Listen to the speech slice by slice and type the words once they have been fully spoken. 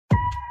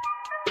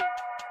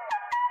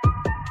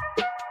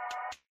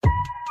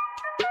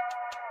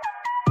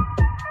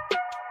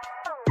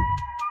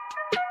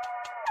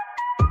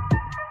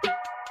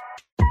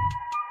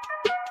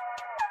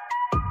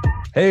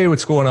Hey,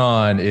 what's going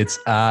on? It's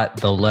at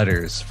the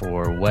letters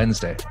for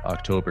Wednesday,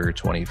 October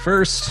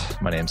 21st.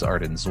 My name's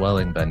Arden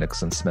Zwelling. Ben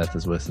Nixon-Smith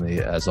is with me.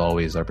 As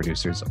always, our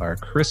producers are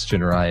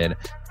Christian Ryan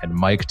and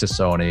Mike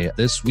Tassoni.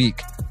 This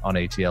week on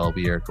ATL,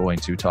 we are going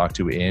to talk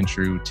to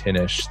Andrew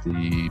Tinnish,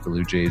 the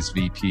Blue Jays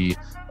VP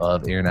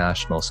of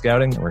International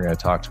Scouting. We're going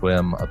to talk to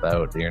him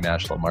about the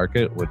international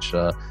market, which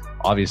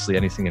obviously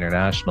anything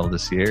international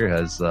this year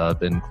has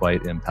been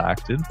quite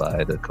impacted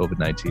by the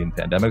COVID-19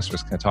 pandemic. So we're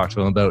just going to talk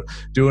to him about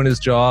doing his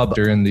job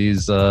during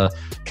these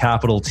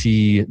capital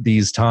T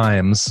these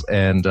times,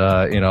 and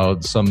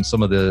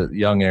some of the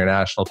young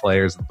international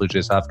players the Blue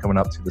Jays have coming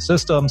up through the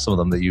system. Some of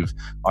them that you've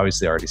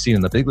obviously already seen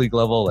in the big league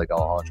level, like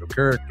Alejandro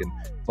Kirk and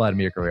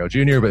Vladimir Guerrero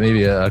Jr., but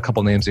maybe a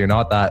couple names that you're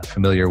not that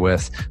familiar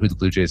with, who the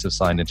Blue Jays have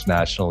signed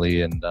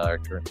internationally and are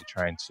currently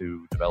trying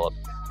to develop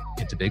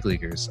into big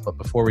leaguers. But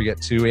before we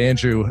get to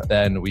Andrew,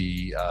 then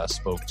we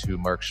spoke to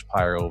Mark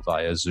Shapiro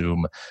via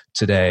Zoom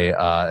today,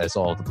 as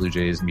all the Blue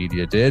Jays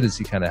media did, as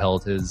he kind of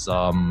held his,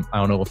 I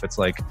don't know if it's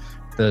like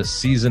the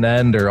season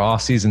end or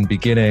off-season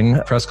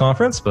beginning press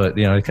conference, but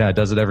he kind of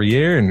does it every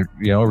year and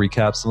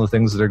recaps some of the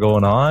things that are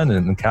going on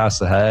and casts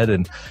ahead.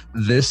 And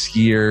this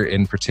year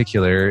in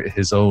particular,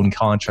 his own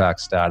contract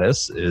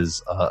status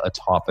is a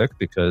topic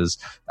because,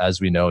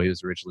 as we know, he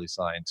was originally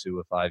signed to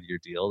a 5-year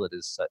deal that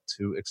is set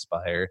to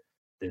expire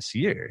this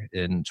year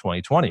in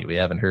 2020. We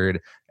haven't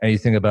heard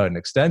anything about an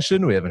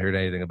extension. We haven't heard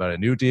anything about a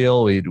new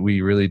deal.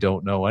 We really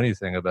don't know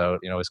anything about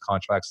his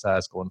contract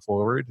status going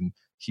forward, and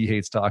he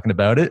hates talking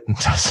about it and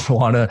doesn't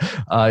want to.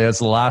 It's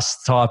the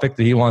last topic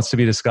that he wants to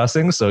be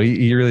discussing, so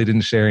he really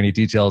didn't share any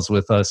details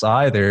with us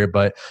either.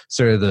 But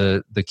sort of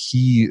the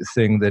key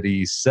thing that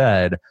he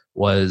said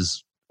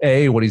was,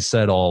 what he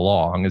said all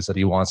along is that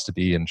he wants to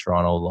be in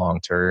Toronto long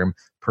term,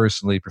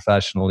 personally,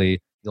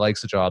 professionally. He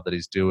likes the job that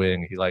he's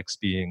doing. He likes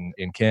being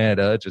in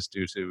Canada just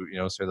due to,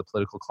 sort of the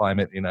political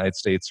climate in the United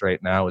States right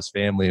now. His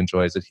family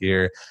enjoys it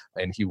here,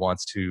 and he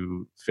wants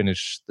to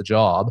finish the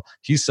job.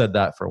 He said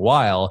that for a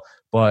while,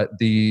 but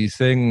the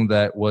thing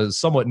that was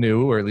somewhat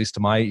new, or at least to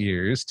my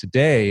ears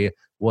today,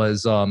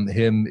 was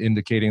him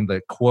indicating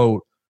that,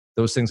 quote,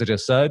 those things I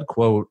just said,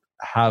 quote,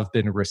 have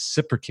been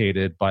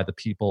reciprocated by the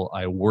people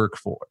I work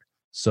for.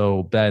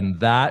 So, Ben,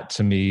 that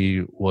to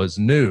me was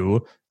new.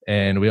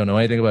 And we don't know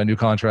anything about a new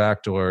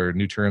contract or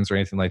new terms or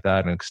anything like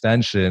that, an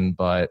extension,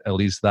 but at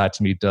least that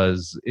to me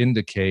does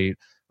indicate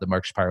that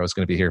Mark Shapiro is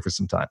going to be here for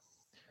some time.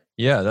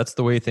 Yeah, that's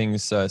the way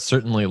things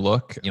certainly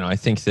look. I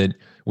think that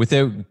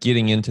without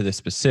getting into the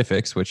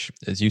specifics, which,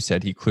 as you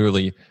said, he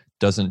clearly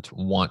doesn't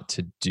want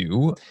to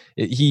do,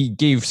 he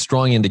gave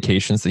strong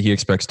indications that he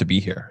expects to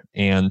be here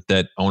and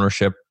that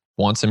ownership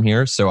wants him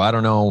here. So I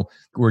don't know,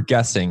 we're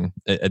guessing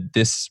at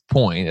this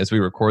point as we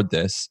record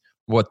this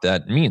what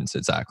that means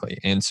exactly.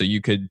 And so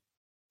you could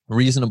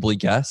reasonably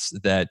guess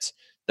that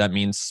that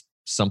means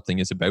something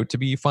is about to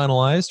be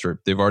finalized, or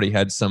they've already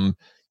had some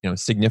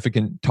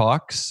significant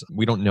talks.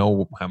 We don't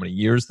know how many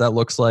years that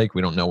looks like.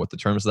 We don't know what the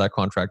terms of that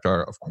contract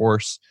are, of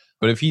course.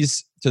 But if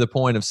he's to the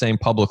point of saying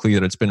publicly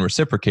that it's been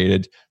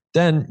reciprocated,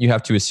 then you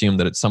have to assume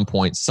that at some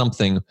point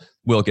something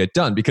will get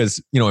done.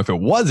 Because, if it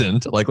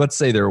wasn't, like let's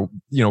say there,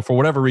 for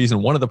whatever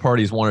reason, one of the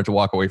parties wanted to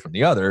walk away from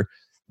the other,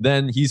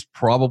 then he's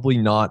probably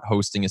not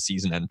hosting a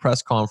season-end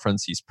press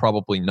conference. He's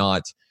probably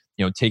not,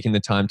 taking the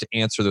time to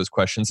answer those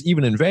questions,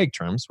 even in vague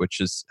terms, which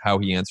is how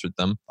he answered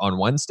them on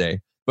Wednesday.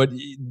 But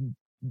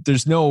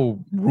there's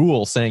no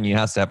rule saying he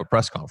has to have a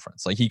press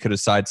conference. Like he could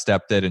have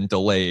sidestepped it and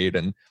delayed.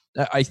 And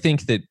I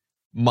think that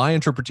my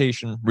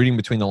interpretation, reading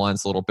between the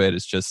lines a little bit,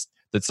 is just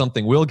that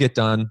something will get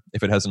done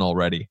if it hasn't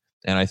already.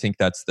 And I think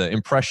that's the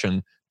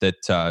impression that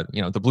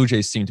the Blue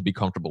Jays seem to be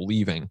comfortable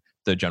leaving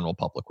the general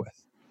public with.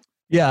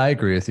 Yeah, I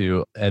agree with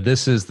you.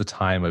 This is the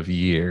time of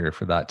year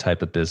for that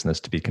type of business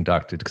to be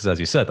conducted because, as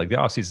you said, like the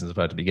off season is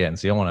about to begin,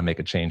 so you don't want to make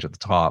a change at the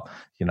top,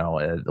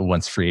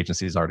 once free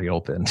agency is already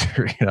opened,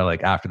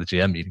 like after the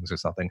GM meetings or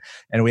something.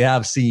 And we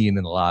have seen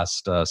in the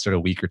last sort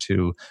of week or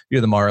two,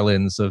 the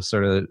Marlins have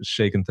sort of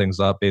shaken things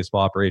up,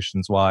 baseball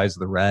operations wise,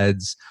 the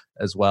Reds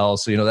as well.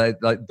 So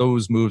that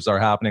those moves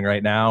are happening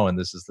right now, and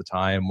this is the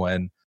time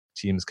when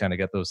teams kind of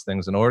get those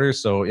things in order.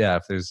 So yeah,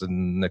 if there's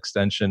an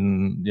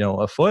extension,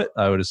 afoot,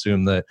 I would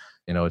assume that,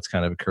 it's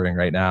kind of occurring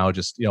right now.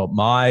 Just,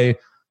 my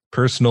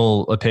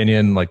personal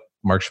opinion, like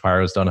Mark Shapiro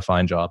has done a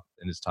fine job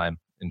in his time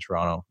in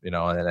Toronto, and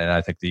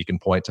I think that you can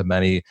point to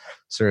many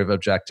sort of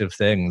objective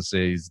things.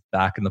 He's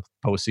back in the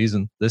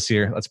postseason this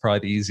year. That's probably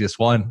the easiest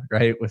one,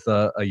 right? With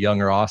a young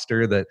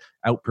roster that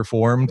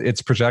outperformed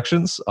its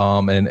projections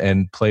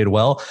and played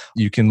well.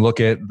 You can look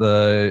at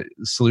the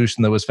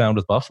solution that was found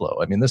with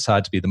Buffalo. I mean, this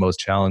had to be the most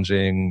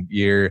challenging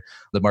year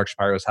that Mark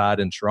Shapiro's had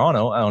in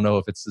Toronto. I don't know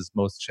if it's his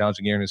most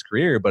challenging year in his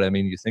career, but I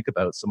mean, you think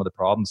about some of the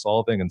problem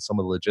solving and some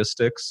of the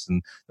logistics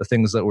and the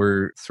things that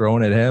were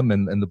thrown at him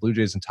and the Blue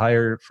Jays'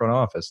 entire front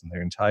office and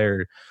their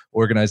entire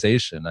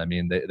organization. I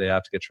mean, they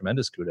have to get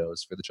tremendous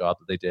kudos for the job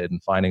that they did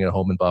and finding a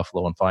home in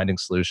Buffalo and finding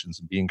solutions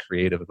and being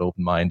creative and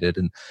open-minded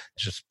and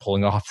just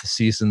pulling off the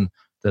season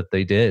that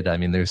they did. I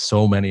mean, there's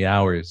so many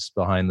hours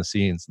behind the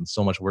scenes and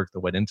so much work that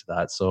went into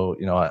that. So,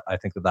 I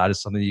think that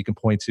is something that you can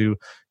point to.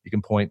 You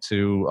can point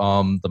to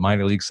the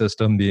minor league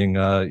system being,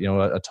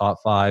 a top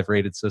 5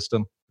 rated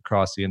system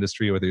across the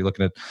industry, whether you're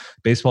looking at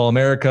Baseball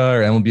America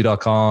or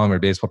MLB.com or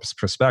Baseball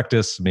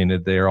Prospectus. I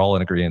mean, they're all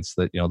in agreement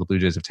that, the Blue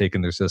Jays have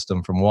taken their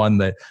system from one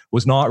that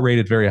was not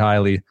rated very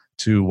highly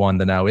to one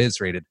that now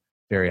is rated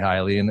very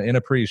highly in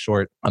a pretty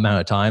short amount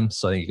of time.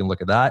 So I think you can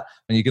look at that.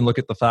 And you can look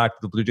at the fact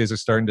that the Blue Jays are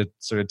starting to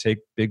sort of take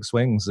big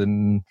swings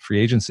in free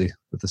agency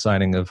with the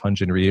signing of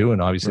Hyun-Jin Ryu.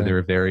 And obviously they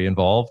were very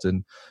involved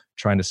in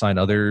trying to sign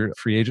other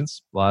free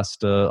agents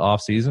last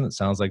offseason. It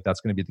sounds like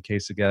that's going to be the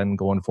case again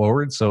going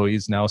forward. So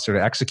he's now sort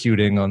of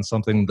executing on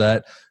something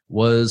that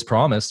was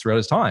promised throughout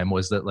his time,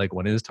 was that like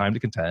when it is time to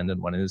contend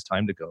and when it is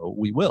time to go,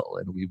 we will.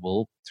 And we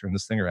will turn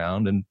this thing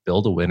around and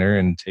build a winner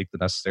and take the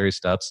necessary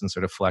steps and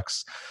sort of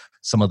flex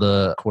some of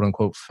the quote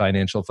unquote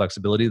financial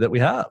flexibility that we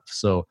have.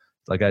 So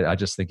like I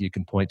just think you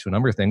can point to a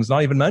number of things,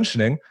 not even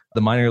mentioning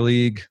the minor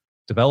league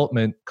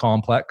development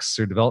complex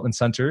or development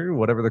center,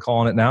 whatever they're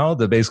calling it now,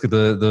 basically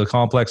the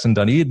complex in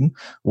Dunedin,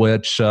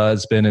 which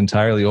has been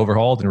entirely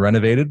overhauled and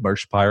renovated. Mark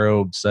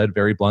Shapiro said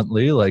very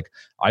bluntly, like,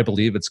 I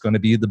believe it's going to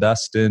be the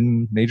best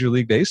in Major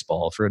League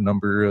Baseball for a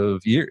number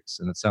of years.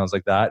 And it sounds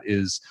like that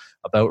is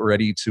about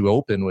ready to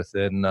open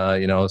within,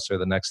 sort of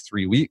the next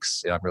 3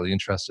 weeks. Yeah, I'm really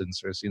interested in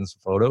sort of seeing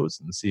some photos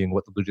and seeing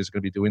what the Blue Jays are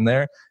going to be doing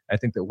there. I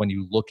think that when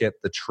you look at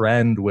the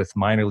trend with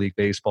minor league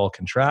baseball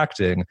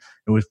contracting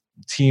and with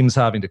teams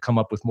having to come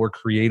up with more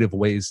creative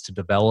ways to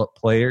develop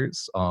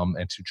players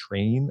and to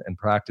train and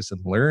practice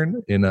and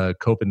learn in a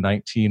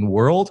COVID-19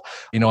 world,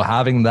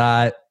 having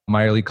that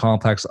minor league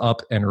complex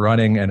up and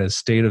running and as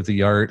state of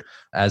the art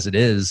as it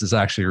is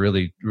actually a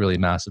really, really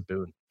massive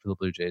boon for the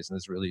Blue Jays and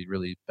is really,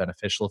 really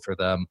beneficial for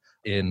them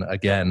in,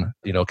 again,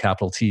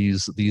 capital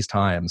T's these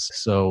times.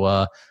 So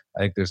I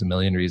think there's a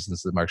million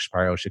reasons that Mark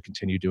Shapiro should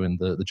continue doing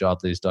the job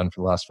that he's done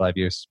for the last 5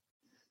 years.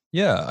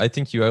 Yeah, I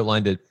think you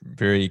outlined it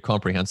very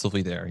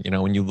comprehensively there.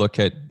 When you look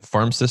at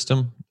farm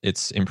system,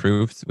 it's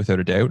improved without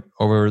a doubt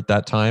over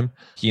that time.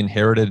 He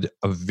inherited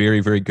a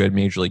very, very good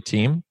major league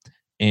team.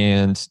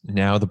 And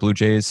now the Blue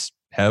Jays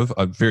have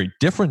a very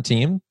different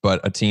team, but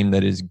a team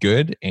that is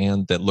good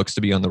and that looks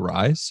to be on the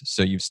rise.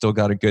 So you've still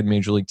got a good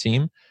major league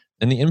team.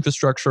 And the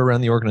infrastructure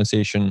around the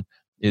organization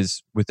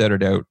is without a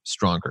doubt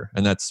stronger.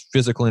 And that's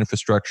physical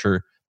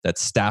infrastructure,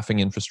 that's staffing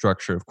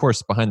infrastructure, of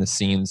course, behind the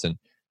scenes. And,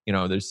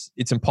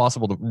 it's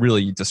impossible to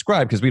really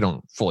describe because we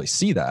don't fully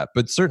see that.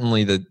 But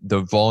certainly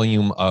the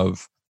volume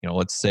of,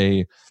 let's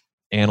say,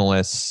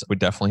 analysts would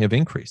definitely have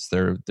increased. They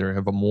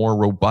have a more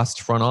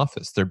robust front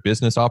office. Their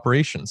business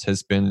operations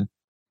has been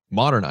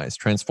modernized,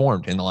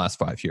 transformed in the last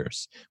 5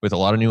 years with a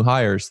lot of new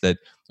hires that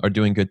are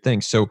doing good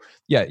things. So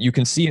yeah, you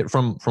can see it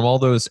from all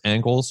those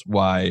angles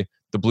why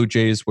the Blue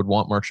Jays would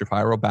want Mark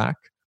Shapiro back.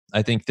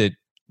 I think that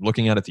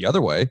looking at it the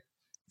other way,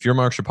 if you're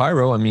Mark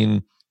Shapiro, I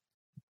mean,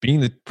 being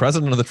the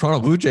president of the Toronto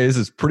Blue Jays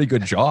is a pretty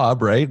good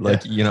job, right?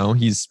 Like,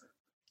 he's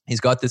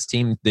got this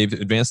team, they've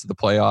advanced to the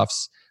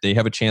playoffs, they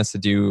have a chance to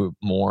do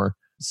more.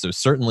 So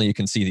certainly you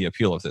can see the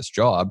appeal of this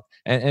job.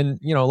 And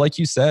like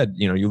you said,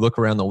 you look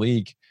around the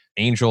league,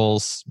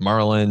 Angels,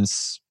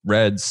 Marlins,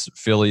 Reds,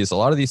 Phillies, a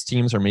lot of these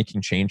teams are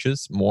making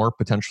changes, more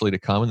potentially to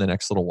come in the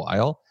next little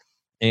while.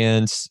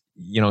 And,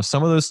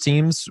 some of those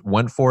teams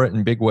went for it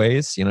in big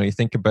ways. You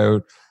think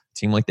about a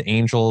team like the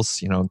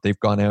Angels, they've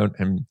gone out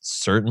and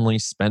certainly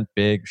spent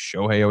big.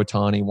 Shohei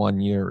Ohtani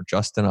 1 year,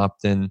 Justin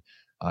Upton,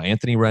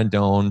 Anthony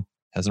Rendon,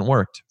 hasn't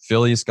worked.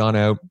 Phillies gone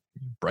out,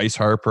 Bryce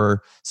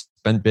Harper,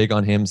 spend big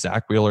on him.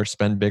 Zach Wheeler,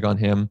 spend big on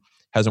him.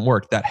 Hasn't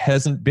worked. That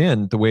hasn't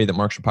been the way that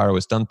Mark Shapiro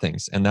has done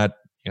things. And that,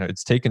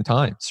 it's taken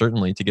time,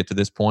 certainly, to get to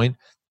this point.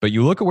 But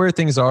you look at where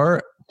things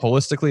are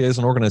holistically as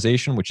an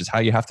organization, which is how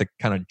you have to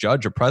kind of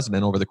judge a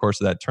president over the course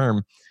of that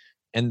term.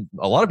 And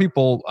a lot of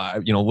people,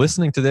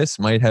 listening to this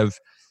might have,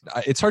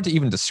 it's hard to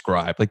even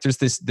describe. Like there's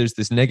this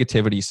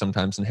negativity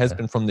sometimes, and has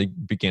been from the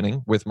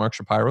beginning with Mark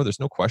Shapiro. There's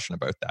no question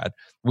about that.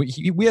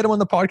 We had him on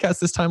the podcast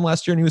this time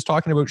last year, and he was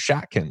talking about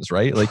Shatkins,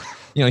 right? Like,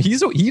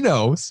 he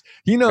knows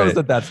right.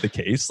 that that's the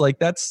case. Like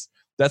that's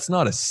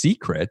not a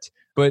secret.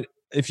 But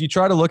if you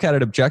try to look at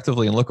it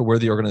objectively and look at where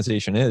the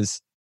organization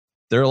is,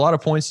 there are a lot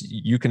of points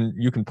you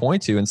can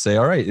point to and say,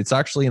 all right, it's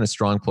actually in a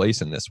strong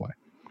place in this way.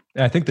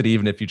 I think that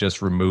even if you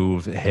just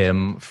remove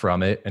him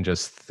from it and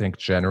just think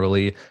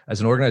generally as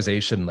an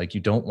organization, like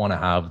you don't want to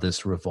have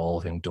this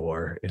revolving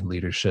door in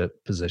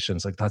leadership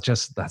positions. Like that's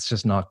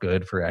just not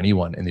good for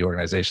anyone in the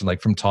organization,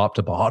 like from top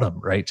to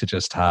bottom, right? To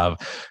just have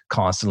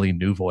constantly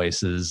new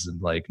voices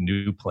and like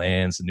new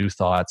plans and new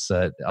thoughts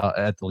at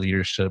the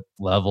leadership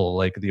level.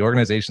 Like the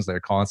organizations that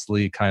are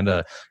constantly kind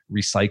of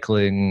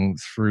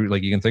recycling through,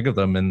 like you can think of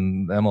them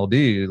in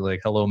MLB, like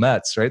Hello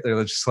Mets, right?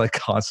 They're just like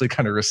constantly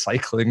kind of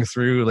recycling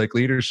through like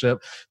leadership.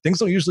 Things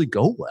don't usually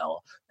go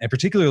well. And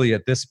particularly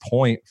at this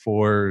point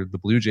for the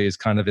Blue Jays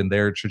kind of in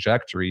their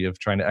trajectory of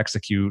trying to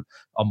execute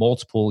a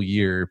multiple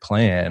year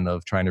plan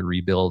of trying to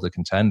rebuild a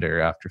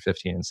contender after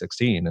 15 and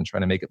 16 and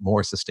trying to make it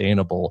more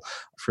sustainable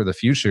for the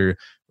future,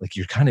 like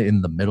you're kind of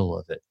in the middle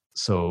of it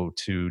So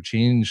to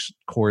change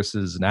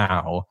courses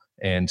now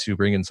and to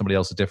bring in somebody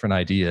else with different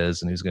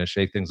ideas and who's going to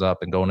shake things up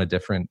and go in a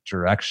different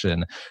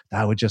direction,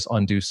 that would just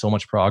undo so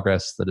much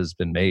progress that has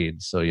been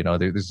made. So,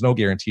 there's no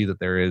guarantee that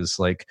there is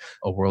like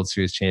a World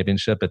Series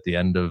championship at the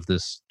end of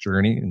this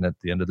journey and at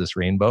the end of this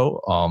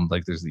rainbow.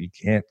 You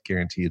can't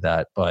guarantee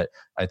that, but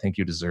I think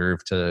you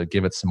deserve to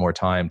give it some more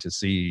time to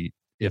see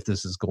if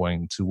this is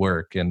going to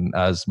work. And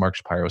as Mark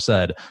Shapiro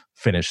said,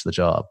 finish the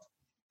job.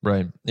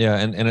 Right. Yeah.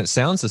 And it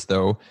sounds as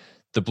though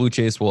the Blue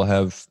Jays will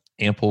have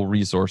ample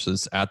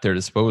resources at their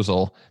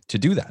disposal to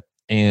do that.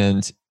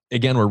 And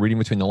again, we're reading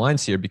between the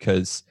lines here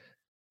because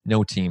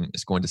no team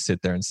is going to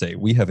sit there and say,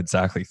 we have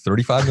exactly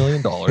 $35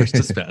 million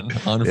to spend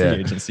on free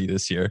agency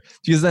this year.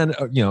 Because then,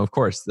 of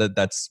course,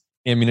 that's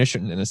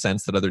ammunition in a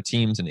sense that other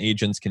teams and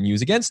agents can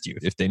use against you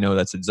if they know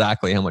that's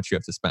exactly how much you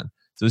have to spend.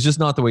 So it's just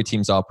not the way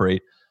teams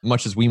operate,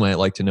 much as we might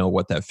like to know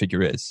what that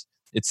figure is.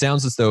 It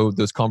sounds as though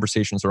those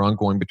conversations are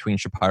ongoing between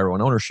Shapiro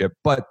and ownership,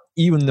 but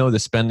even though the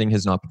spending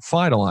has not been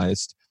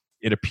finalized,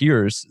 it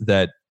appears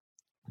that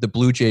the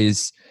Blue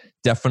Jays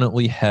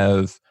definitely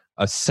have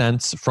a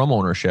sense from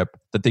ownership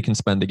that they can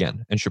spend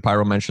again. And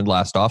Shapiro mentioned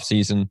last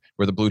offseason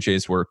where the Blue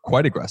Jays were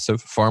quite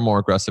aggressive, far more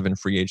aggressive in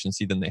free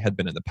agency than they had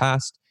been in the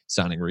past,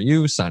 signing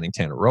Ryu, signing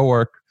Tanner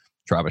Roark,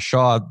 Travis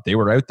Shaw. They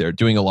were out there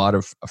doing a lot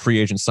of free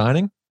agent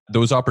signing.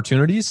 Those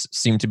opportunities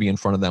seem to be in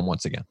front of them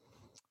once again.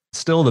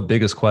 Still, the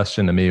biggest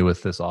question to me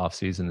with this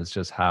offseason is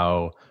just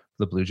how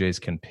the Blue Jays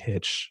can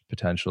pitch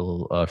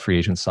potential free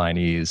agent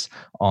signees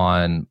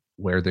on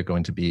where they're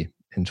going to be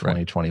in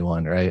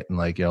 2021, right?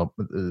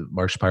 And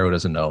Mark Shapiro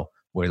doesn't know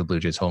where the Blue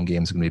Jays home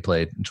games are going to be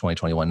played in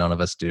 2021. None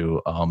of us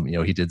do.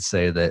 He did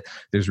say that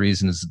there's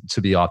reasons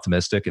to be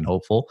optimistic and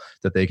hopeful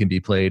that they can be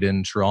played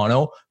in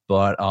Toronto.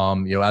 But,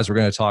 as we're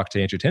going to talk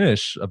to Andrew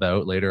Tinish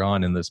about later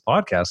on in this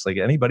podcast, like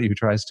anybody who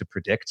tries to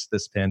predict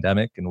this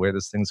pandemic and where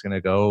this thing's going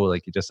to go,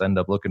 like you just end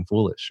up looking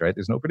foolish, right?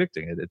 There's no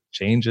predicting it. It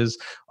changes.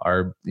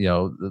 Our,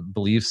 the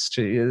beliefs,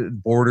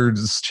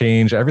 borders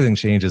change. Everything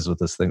changes with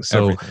this thing.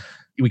 So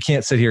we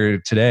can't sit here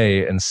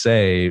today and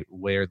say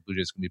where the Blue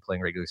Jays can be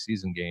playing regular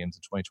season games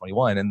in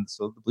 2021. And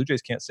so the Blue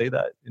Jays can't say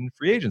that in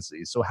free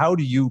agency. So how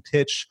do you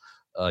pitch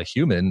a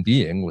human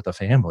being with a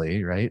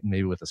family, right?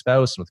 Maybe with a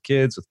spouse, with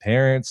kids, with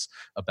parents,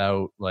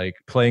 about like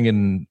playing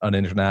in an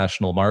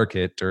international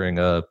market during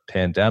a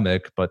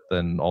pandemic, but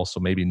then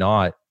also maybe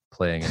not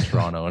playing in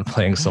Toronto and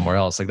playing somewhere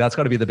else? Like that's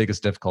got to be the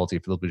biggest difficulty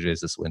for the Blue Jays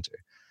this winter.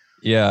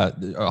 Yeah,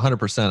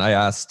 100%. I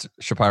asked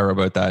Shapiro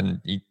about that,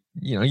 and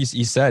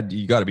he said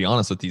you got to be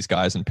honest with these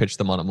guys and pitch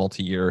them on a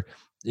multi-year.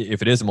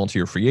 If it is a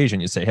multi-year free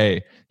agent, you say,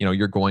 hey,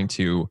 you're going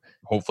to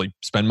hopefully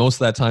spend most of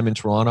that time in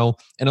Toronto.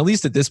 And at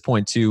least at this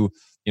point too,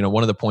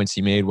 one of the points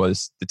he made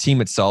was the team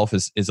itself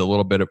is a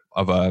little bit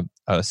of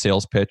a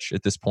sales pitch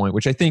at this point,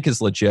 which I think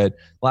is legit.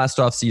 Last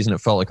offseason, it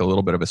felt like a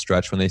little bit of a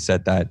stretch when they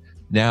said that.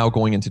 Now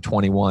going into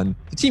 21,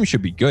 the team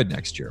should be good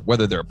next year.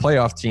 Whether they're a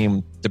playoff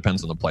team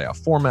depends on the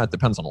playoff format,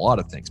 depends on a lot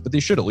of things, but they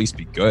should at least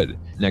be good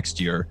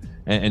next year.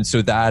 And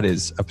so that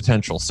is a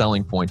potential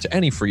selling point to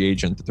any free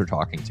agent that they're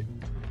talking to.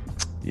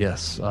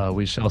 Yes,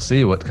 we shall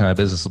see what kind of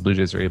business the Blue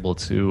Jays are able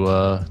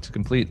to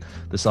complete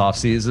this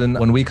offseason.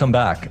 When we come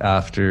back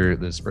after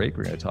this break,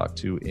 we're going to talk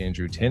to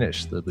Andrew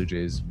Tinish, the Blue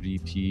Jays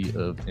VP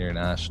of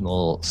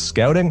International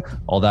Scouting.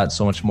 All that and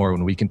so much more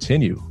when we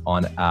continue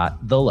on At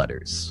the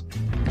Letters.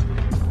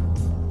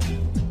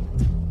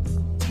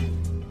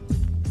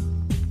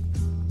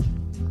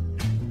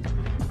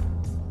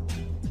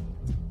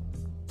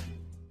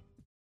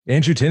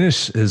 Andrew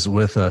Tinish is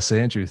with us.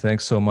 Andrew,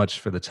 thanks so much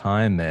for the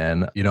time,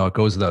 man. It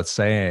goes without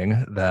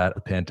saying that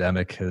the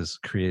pandemic has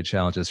created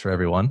challenges for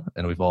everyone,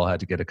 and we've all had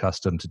to get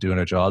accustomed to doing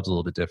our jobs a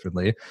little bit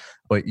differently.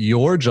 But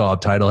your job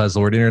title has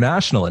the word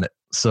international in it.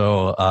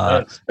 So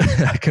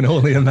I can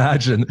only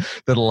imagine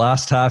that the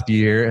last half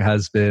year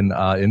has been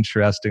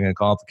interesting and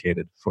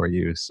complicated for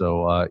you.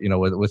 So,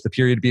 with the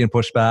period being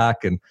pushed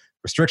back and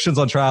restrictions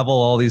on travel,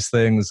 all these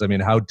things, I mean,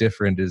 how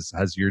different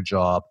has your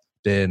job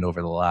been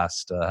over the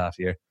last half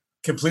year?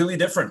 Completely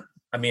different.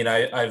 I mean,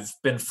 I've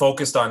been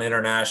focused on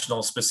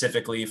international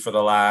specifically for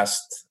the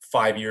last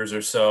 5 years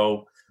or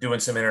so, doing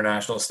some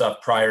international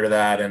stuff prior to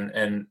that,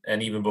 and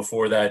even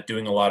before that,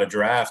 doing a lot of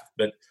draft.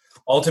 But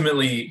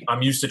ultimately,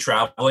 I'm used to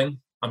traveling.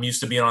 I'm used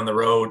to being on the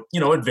road.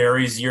 It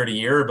varies year to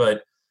year,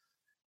 but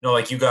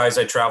like you guys,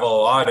 I travel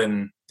a lot,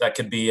 and that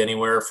could be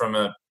anywhere from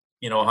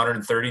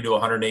 130 to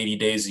 180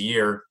 days a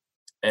year.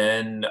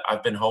 And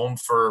I've been home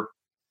for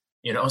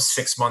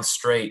 6 months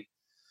straight.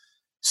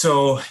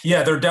 So,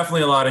 yeah, there are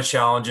definitely a lot of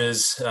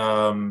challenges,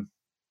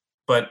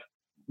 but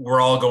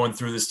we're all going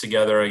through this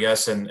together, I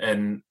guess,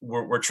 and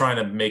we're trying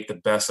to make the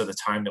best of the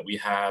time that we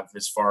have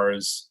as far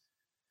as,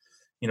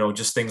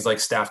 just things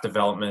like staff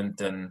development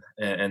and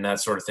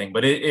that sort of thing.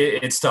 But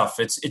it's tough.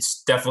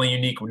 It's definitely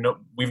unique.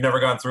 We've never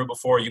gone through it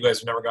before. You guys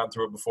have never gone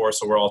through it before,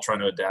 so we're all trying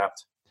to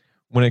adapt.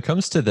 When it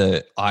comes to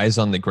the eyes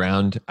on the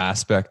ground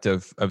aspect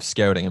of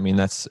scouting, I mean,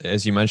 that's,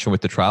 as you mentioned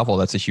with the travel,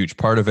 that's a huge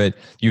part of it.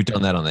 You've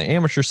done that on the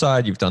amateur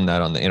side. You've done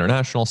that on the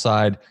international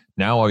side.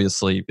 Now,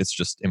 obviously, it's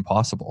just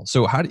impossible.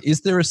 So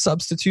is there a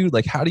substitute?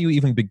 Like, how do you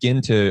even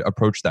begin to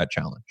approach that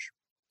challenge?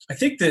 I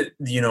think that,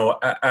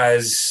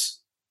 as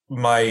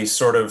my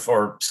sort of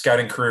or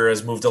scouting career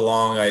has moved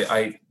along,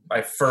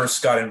 I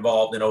first got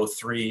involved in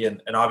 03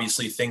 and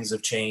obviously things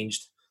have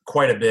changed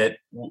quite a bit.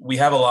 We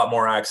have a lot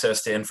more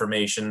access to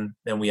information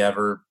than we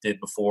ever did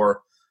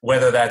before,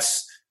 whether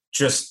that's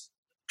just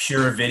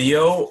pure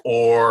video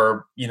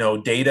or,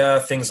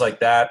 data, things like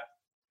that.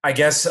 I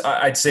guess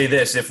I'd say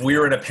this: if we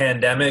were in a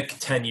pandemic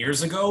 10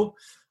 years ago,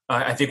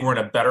 I think we're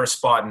in a better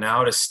spot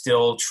now to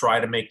still try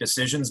to make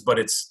decisions, but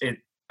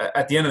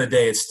at the end of the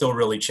day, it's still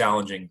really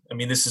challenging. I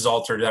mean, this has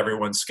altered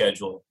everyone's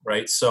schedule,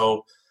 right?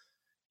 So,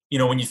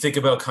 when you think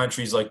about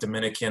countries like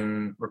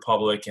Dominican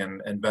Republic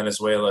and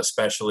Venezuela,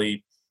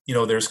 especially,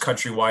 there's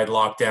countrywide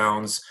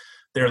lockdowns.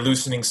 They're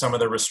loosening some of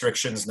the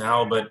restrictions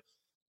now, but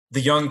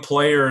the young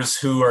players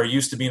who are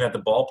used to being at the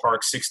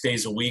ballpark 6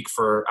 days a week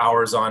for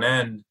hours on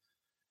end,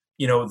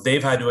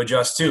 they've had to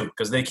adjust too,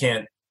 because they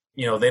can't,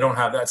 they don't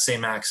have that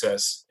same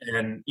access.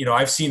 And,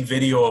 I've seen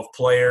video of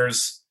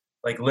players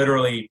like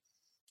literally,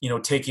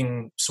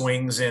 taking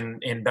swings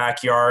in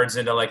backyards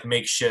into like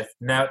makeshift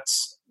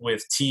nets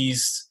with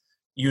tees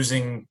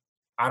using,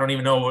 I don't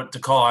even know what to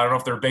call it. I don't know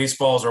if they're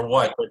baseballs or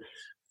what, but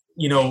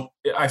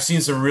I've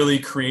seen some really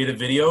creative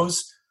videos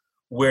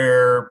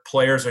where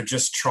players are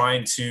just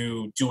trying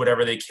to do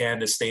whatever they can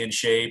to stay in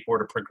shape or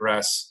to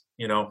progress.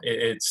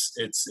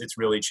 It's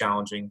really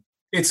challenging.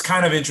 It's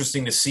kind of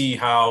interesting to see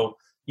how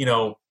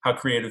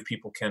creative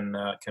people can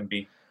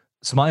be.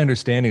 So my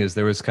understanding is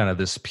there was kind of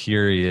this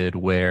period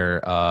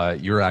where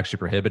you were actually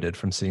prohibited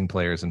from seeing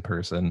players in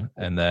person,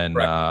 and then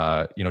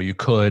you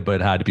could,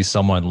 but it had to be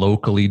someone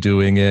locally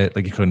doing it.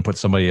 Like you couldn't put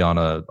somebody on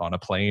a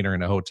plane or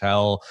in a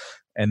hotel.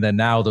 And then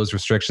now those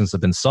restrictions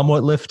have been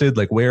somewhat lifted.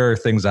 Like, where are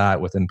things at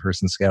with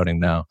in-person scouting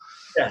now?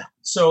 Yeah.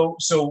 So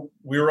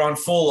we were on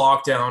full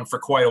lockdown for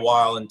quite a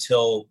while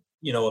until,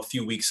 a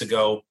few weeks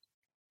ago.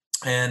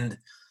 And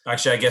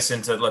actually, I guess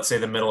into, let's say,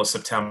 the middle of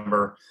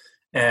September.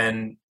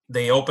 And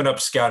they opened up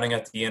scouting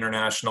at the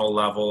international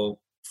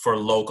level for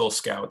local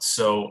scouts.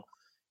 So,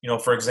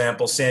 for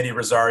example, Sandy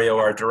Rosario,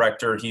 our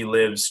director, he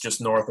lives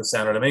just north of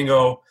Santo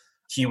Domingo.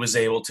 He was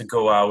able to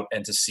go out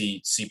and to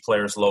see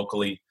players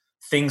locally.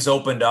 Things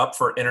opened up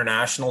for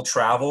international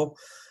travel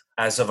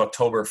as of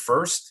October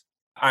 1st.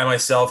 I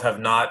myself have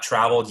not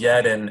traveled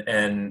yet.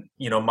 And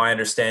my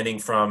understanding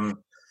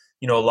from,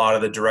 a lot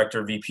of the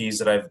director VPs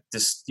that I've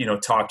just,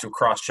 talked to,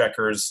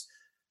 cross-checkers,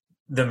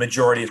 the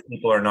majority of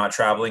people are not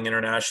traveling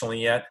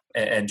internationally yet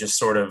and just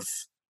sort of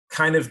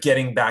kind of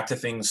getting back to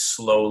things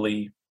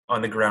slowly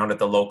on the ground at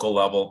the local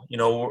level.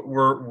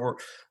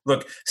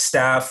 Look,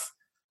 staff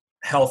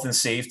health and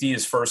safety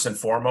is first and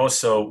foremost.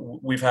 So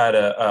we've had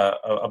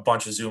a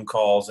bunch of Zoom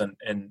calls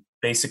and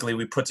basically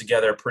we put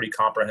together a pretty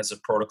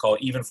comprehensive protocol,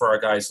 even for our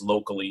guys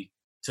locally,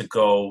 to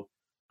go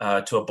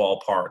to a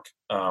ballpark.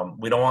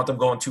 We don't want them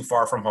going too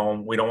far from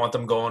home. We don't want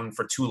them going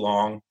for too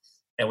long.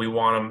 And we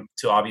want them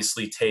to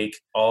obviously take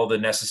all the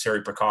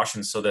necessary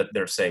precautions so that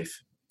they're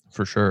safe.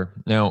 For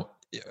sure. Now,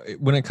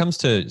 when it comes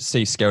to,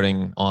 say,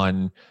 scouting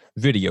on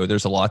video,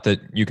 there's a lot that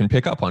you can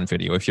pick up on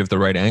video. If you have the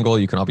right angle,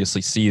 you can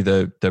obviously see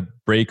the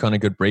break on a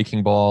good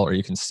breaking ball, or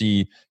you can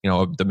see,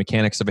 the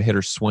mechanics of a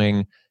hitter's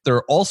swing. There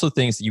are also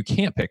things that you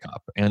can't pick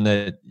up, and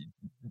that,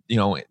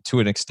 to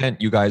an extent,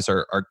 you guys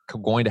are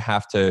going to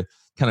have to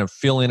kind of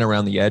fill in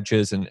around the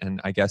edges and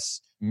I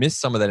guess miss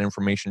some of that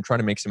information, try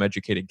to make some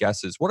educated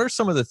guesses. What are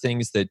some of the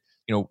things that,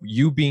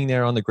 you being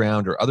there on the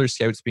ground or other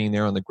scouts being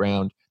there on the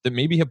ground that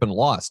maybe have been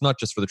lost, not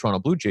just for the Toronto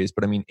Blue Jays,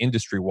 but I mean,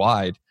 industry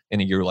wide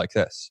in a year like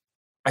this?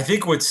 I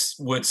think what's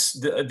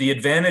the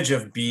advantage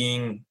of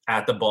being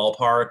at the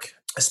ballpark,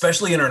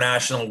 especially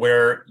international,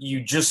 where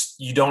you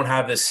don't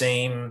have the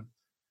same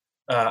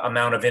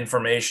amount of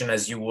information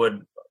as you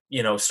would,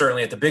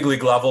 certainly at the big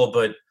league level,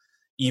 but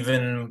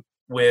even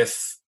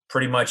with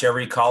pretty much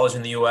every college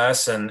in the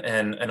US and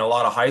a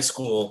lot of high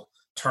school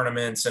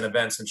tournaments and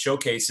events and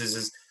showcases,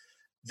 is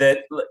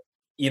that,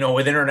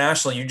 with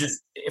international,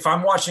 if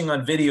I'm watching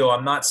on video,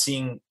 I'm not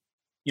seeing,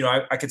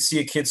 I could see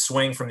a kid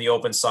swing from the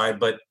open side,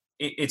 but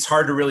it's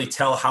hard to really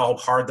tell how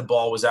hard the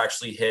ball was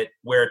actually hit,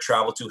 where it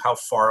traveled to, how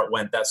far it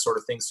went, that sort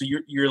of thing. So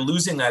you're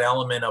losing that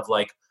element of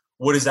like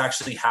what is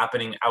actually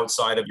happening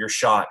outside of your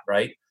shot,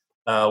 right?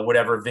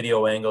 Whatever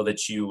video angle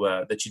that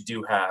you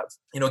do have.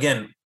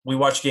 Again, we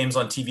watch games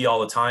on TV all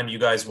the time. You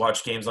guys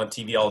watch games on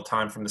TV all the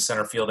time from the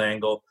center field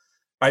angle.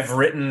 I've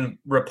written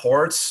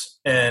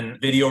reports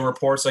and video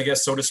reports, I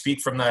guess, so to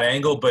speak, from that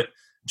angle. But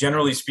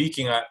generally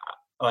speaking,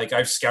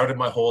 I've scouted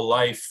my whole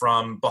life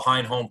from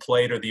behind home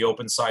plate or the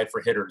open side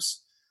for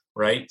hitters,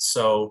 right?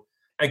 So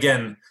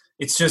again,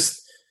 it's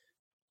just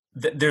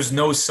there's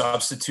no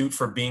substitute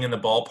for being in the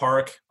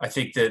ballpark. I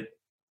think that,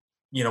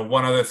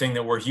 one other thing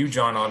that we're huge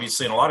on,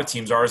 obviously, and a lot of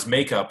teams are, is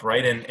makeup,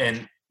 right?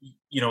 And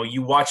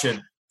you watch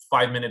a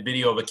 5-minute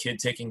video of a kid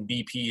taking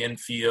BP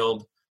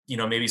infield,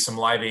 maybe some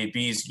live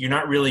ABs, you're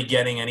not really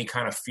getting any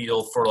kind of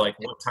feel for like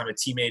what type of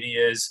teammate he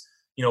is,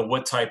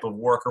 what type of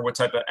work or what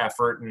type of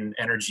effort and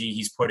energy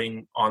he's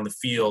putting on the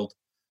field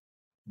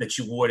that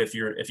you would if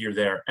you're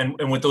there.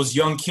 And with those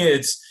young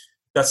kids,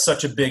 that's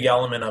such a big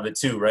element of it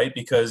too, right?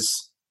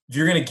 Because if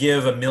you're going to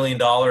give $1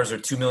 million or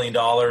 $2 million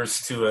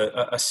to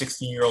a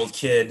 16-year-old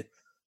kid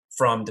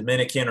from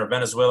Dominican or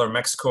Venezuela or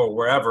Mexico or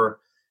wherever,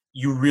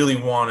 you really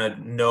want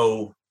to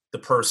know the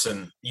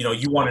person.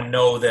 You want to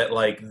know that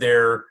like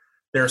their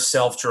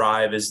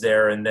self-drive is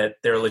there and that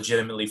they're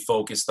legitimately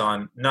focused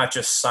on not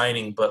just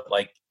signing, but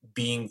like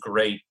being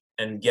great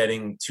and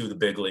getting to the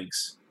big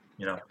leagues.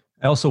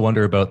 I also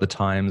wonder about the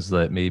times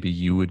that maybe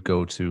you would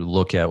go to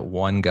look at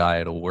one guy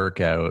at a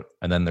workout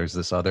and then there's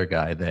this other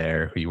guy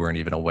there who you weren't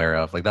even aware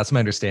of. Like, that's my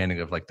understanding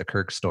of like the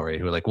Kirk story,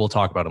 who like, we'll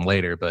talk about him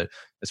later. But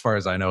as far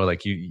as I know,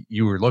 like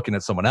you were looking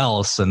at someone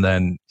else and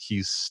then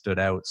he stood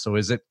out. So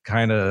is it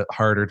kind of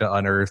harder to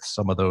unearth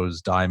some of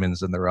those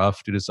diamonds in the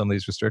rough due to some of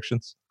these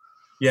restrictions?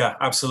 Yeah,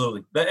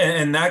 absolutely.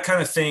 And that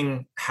kind of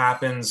thing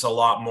happens a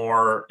lot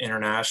more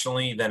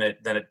internationally than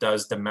it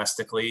does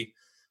domestically.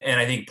 And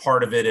I think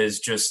part of it is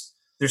just,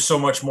 there's so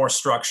much more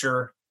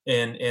structure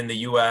in the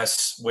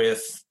U.S.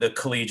 with the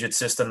collegiate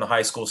system, the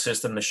high school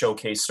system, the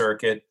showcase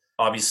circuit.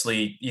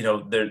 Obviously,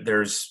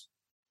 there's,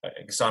 I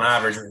guess on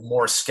average,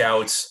 more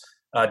scouts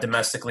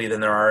domestically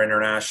than there are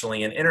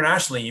internationally. And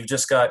internationally,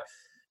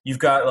 you've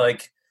got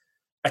like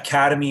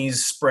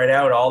academies spread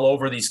out all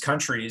over these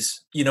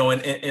countries,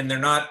 and they're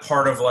not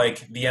part of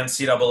like the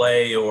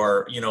NCAA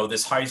or,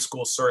 this high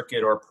school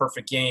circuit or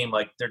perfect game.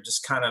 Like they're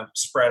just kind of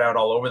spread out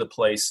all over the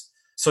place.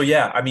 So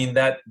yeah, I mean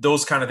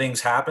those kind of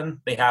things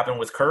happen. They happen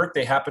with Kirk.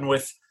 They happen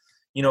with,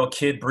 a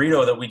kid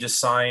Brito that we just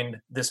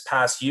signed this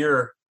past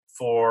year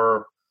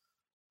for.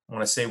 I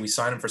want to say we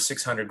signed him for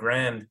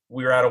 $600,000.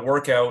 We were at a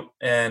workout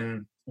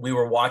and we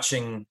were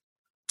watching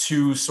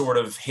two sort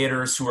of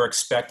hitters who are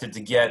expected to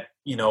get,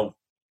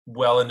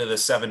 well into the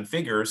seven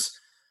figures,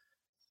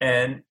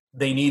 and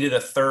they needed a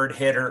third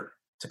hitter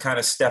to kind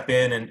of step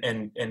in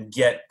and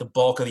get the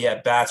bulk of the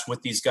at bats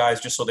with these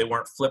guys, just so they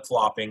weren't flip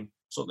flopping.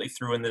 So they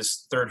threw in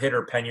this third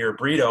hitter, Penyer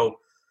Brito.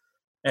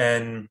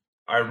 And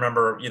I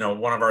remember,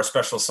 one of our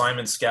special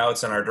assignment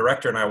scouts and our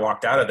director and I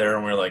walked out of there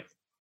and we were like,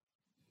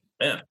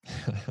 man,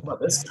 how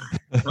about this guy?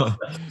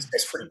 This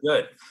guy's pretty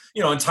good.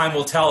 And time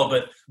will tell,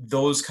 but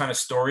those kind of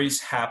stories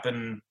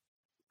happen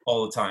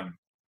all the time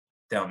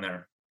down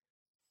there.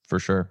 For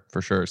sure.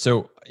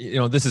 So,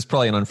 this is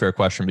probably an unfair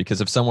question,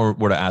 because if someone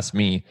were to ask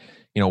me,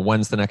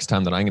 when's the next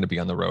time that I'm going to be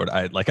on the road?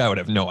 I would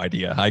have no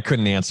idea. I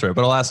couldn't answer it,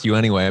 but I'll ask you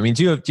anyway. I mean,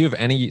 do you have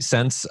any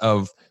sense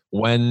of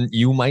when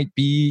you might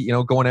be,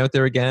 going out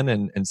there again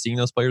and seeing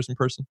those players in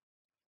person?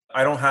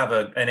 I don't have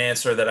an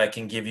answer that I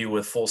can give you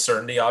with full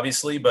certainty,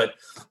 obviously, but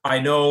I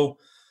know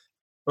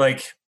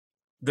like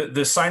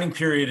the signing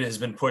period has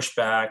been pushed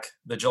back.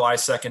 The July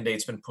 2nd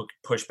date's been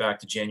pushed back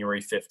to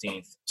January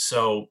 15th.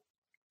 So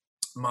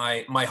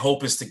my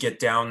hope is to get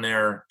down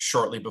there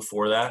shortly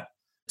before that,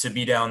 to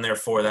be down there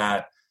for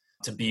that,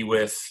 to be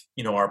with,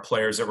 our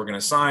players that we're going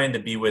to sign, to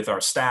be with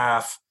our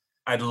staff.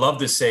 I'd love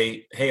to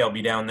say, hey, I'll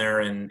be down there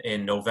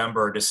in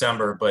November or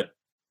December, but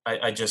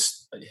I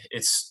just,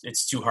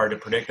 it's too hard to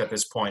predict at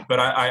this point. But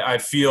I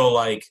feel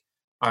like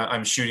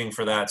I'm shooting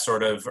for that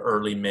sort of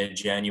early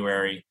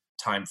mid-January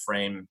time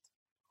frame,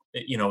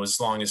 as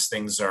long as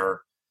things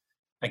are,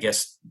 I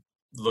guess,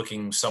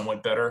 looking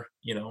somewhat better,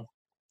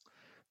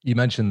 You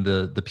mentioned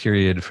the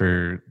period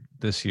for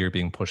this year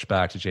being pushed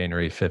back to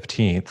January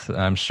 15th.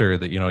 I'm sure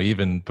that,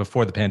 even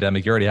before the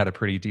pandemic, you already had a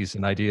pretty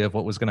decent idea of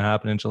what was going to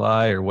happen in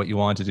July or what you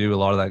wanted to do. A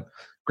lot of that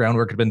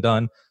groundwork had been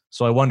done.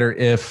 So I wonder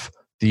if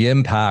the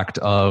impact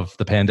of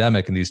the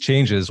pandemic and these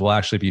changes will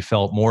actually be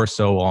felt more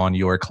so on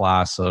your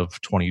class of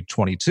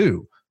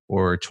 2022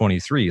 or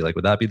 23. Like,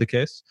 would that be the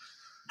case?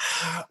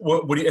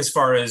 What do you, as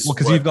far as,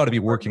 because you've got to be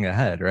working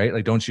ahead, right?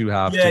 Like, don't you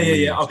have to?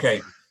 Yeah.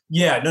 Okay.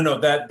 Yeah, no,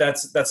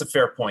 that's a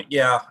fair point.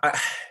 Yeah.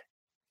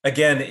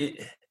 Again,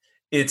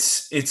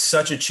 it's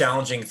such a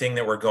challenging thing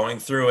that we're going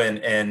through.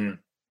 And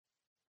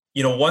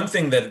one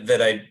thing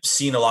that I've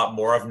seen a lot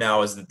more of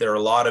now is that there are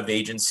a lot of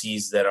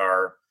agencies that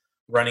are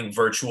running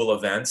virtual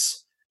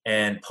events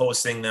and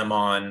posting them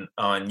on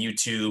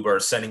YouTube or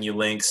sending you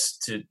links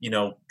to,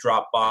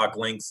 Dropbox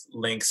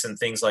links and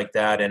things like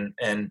that.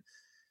 And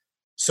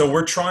so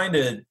we're trying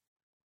to,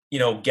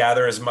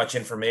 gather as much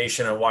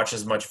information and watch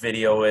as much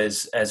video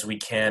as we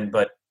can,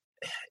 but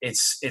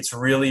it's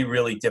really,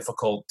 really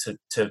difficult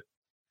to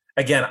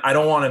again,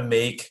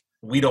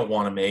 we don't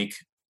want to make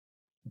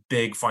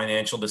big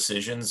financial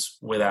decisions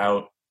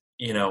without,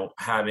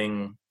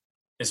 having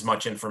as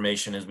much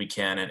information as we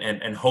can.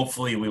 And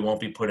hopefully we won't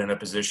be put in a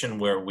position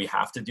where we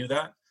have to do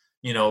that.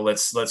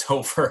 Let's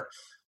hope for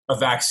a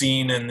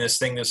vaccine and this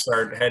thing to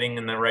start heading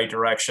in the right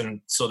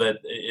direction so that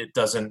it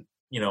doesn't,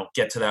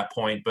 get to that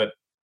point. But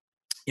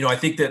I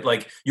think that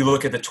like you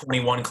look at the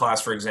 21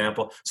 class, for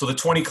example. So the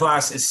 20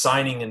 class is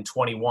signing in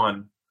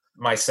 21.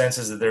 My sense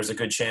is that there's a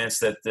good chance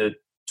that the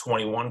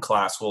 21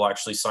 class will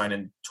actually sign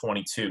in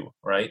 22,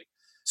 right?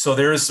 So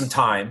there is some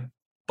time,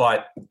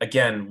 But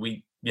again,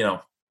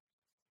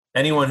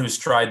 anyone who's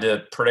tried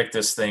to predict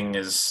this thing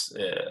is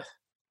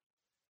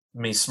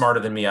smarter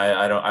than me.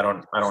 I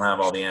don't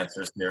have all the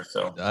answers here.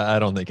 So I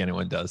don't think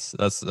anyone does.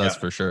 That's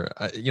for sure.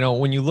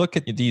 When you look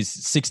at these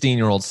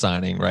 16-year-olds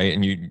signing, right,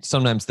 and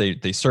sometimes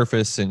they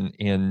surface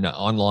in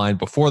online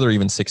before they're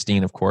even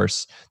 16, of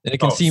course, and it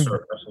can seem,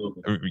 sure,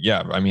 absolutely.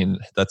 Yeah, I mean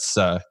that's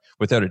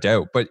without a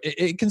doubt, but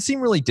it can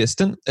seem really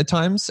distant at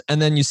times. And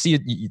then you see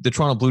the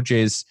Toronto Blue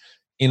Jays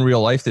in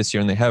real life this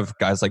year, and they have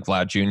guys like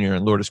Vlad Jr.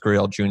 and Lourdes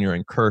Gurriel Jr.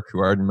 and Kirk,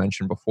 who I already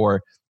mentioned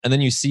before. And then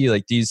you see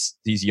like these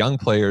young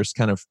players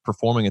kind of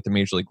performing at the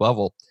major league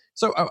level.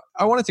 So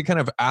I wanted to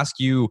kind of ask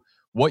you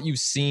what you've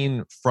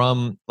seen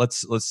from,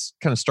 let's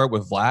kind of start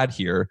with Vlad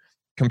here,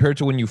 compared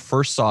to when you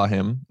first saw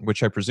him,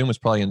 which I presume was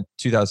probably in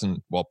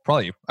 2000, well,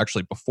 probably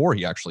actually before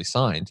he actually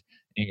signed,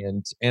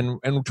 and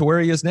to where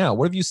he is now.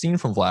 What have you seen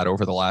from Vlad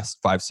over the last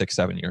 5, 6,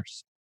 7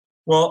 years?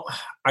 Well,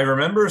 I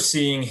remember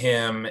seeing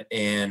him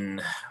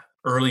in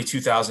early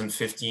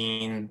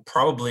 2015,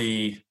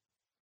 probably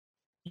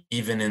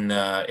even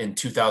in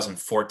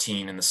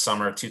 2014, in the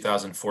summer of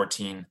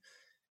 2014.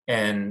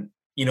 And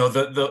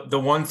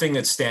the one thing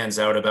that stands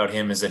out about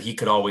him is that he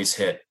could always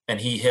hit, and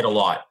he hit a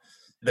lot.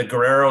 The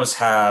Guerreros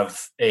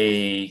have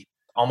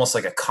almost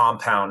like a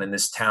compound in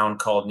this town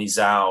called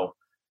Nizao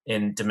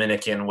in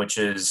Dominican, which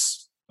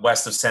is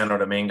west of Santo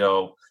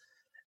Domingo.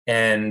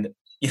 And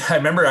I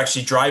remember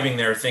actually driving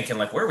there thinking,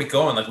 like, where are we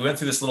going? Like, we went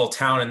through this little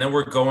town, and then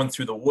we're going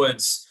through the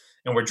woods,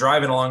 and we're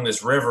driving along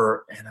this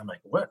river, and I'm like,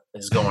 what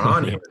is going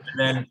on here? And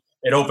then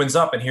it opens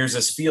up, and here's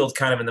this field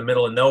kind of in the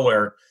middle of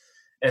nowhere.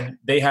 And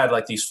they had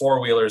like these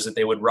four-wheelers that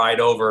they would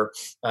ride over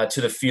to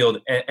the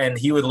field. And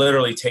he would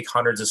literally take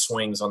hundreds of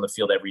swings on the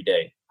field every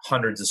day,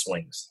 hundreds of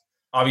swings.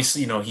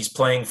 Obviously, he's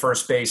playing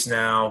first base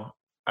now.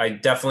 I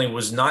definitely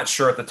was not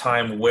sure at the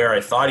time where I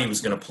thought he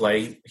was going to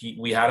play.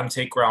 We had him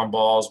take ground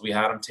balls. We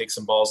had him take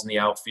some balls in the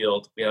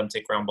outfield. We had him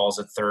take ground balls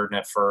at third and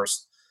at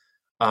first.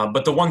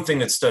 But the one thing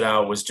that stood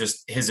out was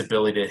just his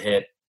ability to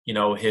hit,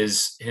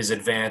 his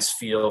advanced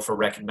feel for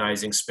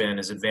recognizing spin,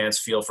 his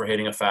advanced feel for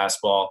hitting a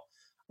fastball.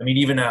 I mean,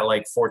 even at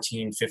like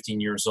 14, 15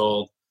 years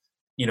old,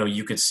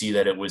 you could see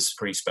that it was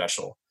pretty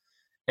special.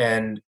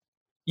 And,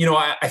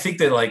 I think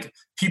that like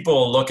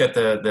people look at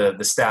the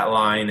stat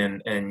line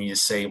and you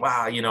say,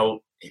 wow,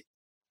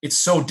 it's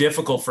so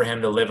difficult for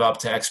him to live up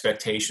to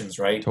expectations,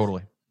 right?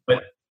 Totally.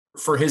 But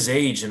for his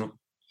age, and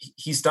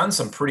he's done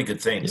some pretty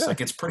good things. Yeah.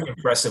 Like, it's pretty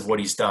impressive what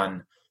he's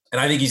done. And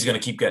I think he's going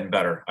to keep getting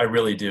better. I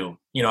really do.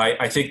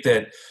 I think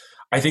that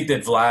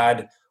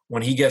Vlad,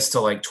 when he gets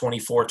to like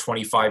 24,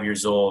 25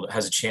 years old,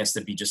 has a chance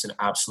to be just an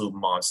absolute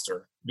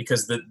monster,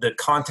 because the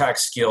contact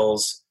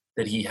skills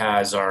that he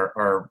has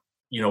are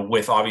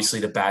with obviously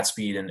the bat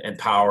speed and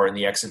power and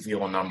the exit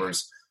velo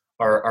numbers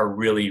are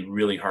really,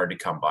 really hard to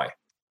come by.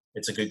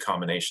 It's a good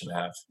combination to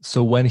have.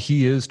 So when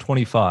he is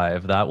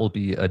 25, that will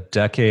be a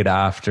decade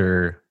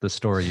after the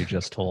story you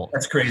just told.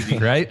 That's crazy.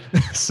 Right?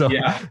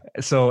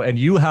 And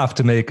you have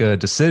to make a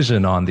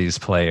decision on these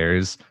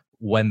players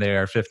when they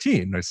are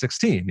 15 or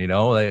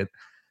 16,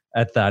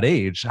 at that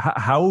age.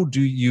 How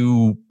do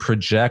you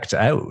project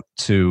out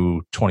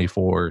to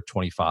 24,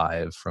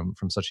 25 from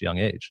such a young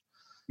age?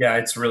 Yeah,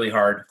 it's really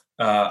hard.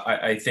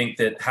 I think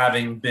that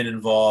having been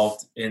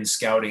involved in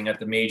scouting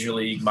at the major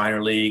league,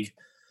 minor league,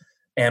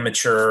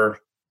 amateur,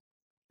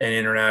 and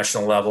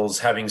international levels,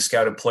 having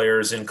scouted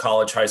players in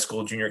college, high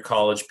school, junior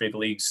college, big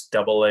leagues,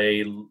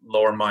 AA,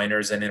 lower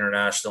minors, and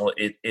international,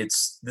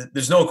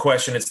 there's no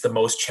question it's the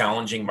most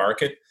challenging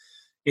market.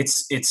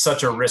 It's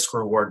such a risk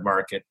reward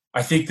market.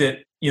 I think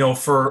that,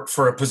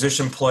 for a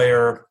position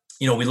player,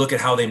 we look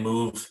at how they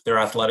move, their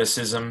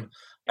athleticism.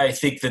 I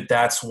think that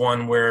that's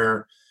one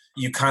where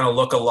you kind of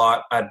look a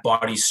lot at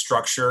body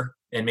structure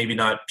and maybe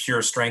not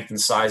pure strength and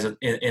size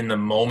in the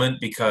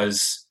moment,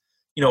 because,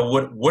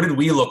 what did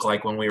we look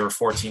like when we were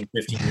 14,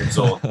 15 years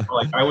old?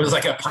 Like, I was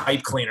like a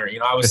pipe cleaner,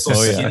 I was so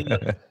skinny,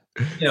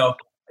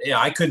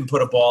 I couldn't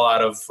put a ball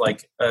out of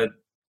like a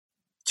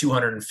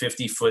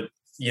 250 foot,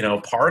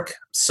 park.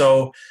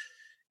 So,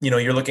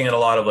 you're looking at a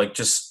lot of like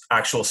just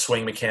actual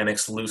swing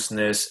mechanics,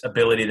 looseness,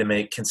 ability to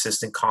make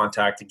consistent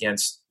contact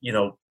against,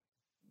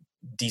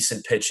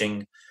 decent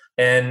pitching.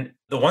 And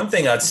the one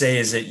thing I'd say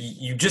is that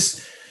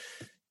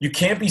you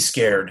can't be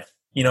scared.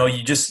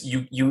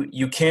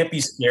 You can't be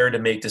scared to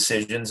make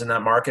decisions in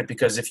that market,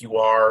 because if you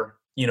are,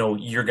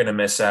 you're going to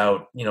miss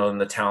out, in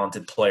the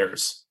talented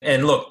players.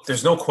 And look,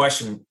 there's no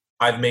question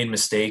I've made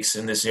mistakes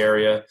in this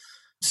area,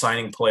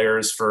 signing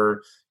players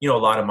for, a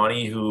lot of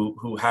money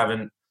who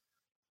haven't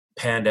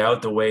panned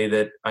out the way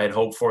that I had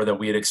hoped for, that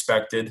we had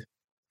expected.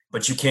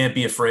 But you can't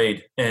be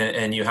afraid,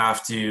 and you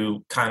have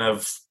to kind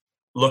of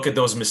look at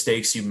those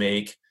mistakes you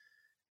make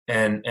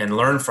and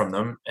learn from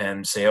them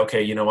and say,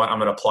 okay, you know what, I'm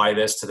going to apply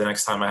this to the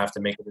next time I have to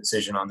make a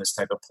decision on this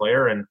type of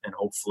player. And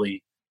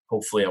hopefully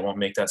I won't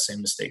make that same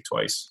mistake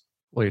twice.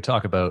 Well, you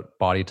talk about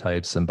body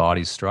types and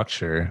body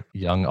structure.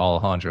 Young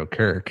Alejandro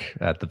Kirk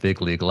at the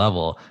big league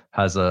level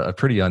has a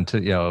pretty, not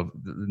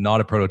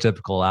a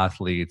prototypical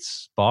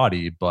athlete's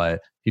body,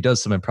 but he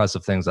does some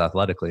impressive things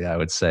athletically, I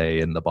would say,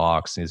 in the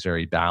box. And he's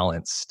very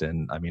balanced.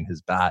 And I mean,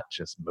 his bat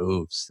just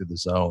moves through the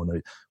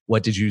zone.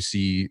 What did you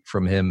see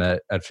from him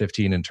at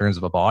 15 in terms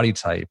of a body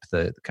type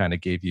that kind of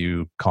gave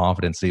you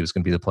confidence that he was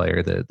going to be the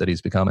player that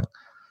he's becoming?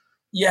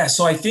 Yeah.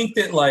 So I think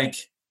that, like,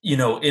 you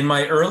know, in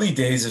my early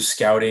days of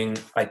scouting,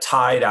 I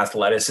tied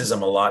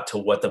athleticism a lot to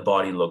what the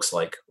body looks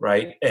like,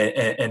 right?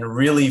 And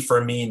really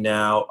for me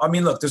now, I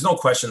mean, look, there's no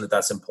question that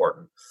that's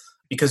important,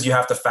 because you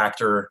have to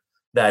factor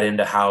that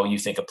into how you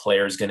think a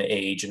player is going to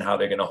age and how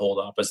they're going to hold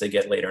up as they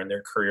get later in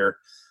their career.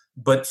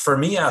 But for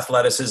me,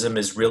 athleticism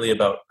is really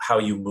about how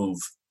you move,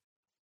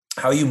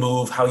 how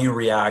you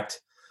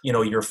react, you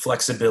know, your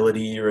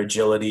flexibility, your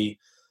agility.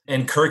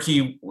 And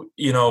Kirky,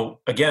 you know,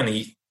 again,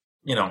 he,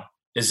 you know,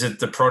 is it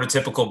the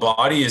prototypical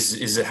body?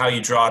 Is it how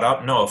you draw it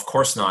up? No, of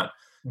course not.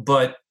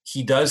 But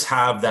he does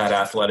have that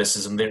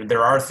athleticism.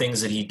 There are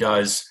things that he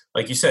does,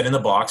 like you said, in the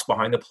box,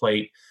 behind the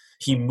plate.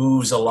 He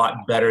moves a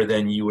lot better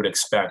than you would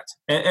expect.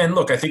 And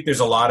look, I think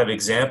there's a lot of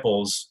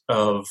examples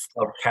of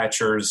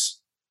catchers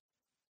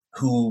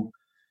who,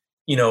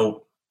 you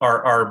know,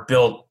 are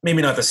built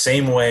maybe not the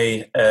same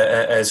way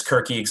as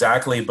Kirky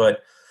exactly,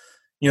 but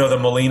you know, the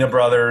Molina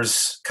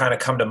brothers kind of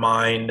come to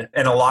mind.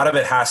 And a lot of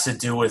it has to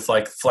do with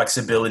like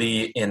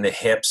flexibility in the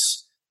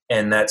hips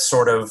and that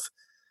sort of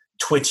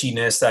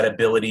twitchiness, that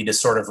ability to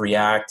sort of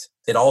react.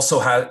 It also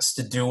has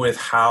to do with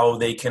how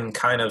they can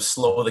kind of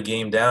slow the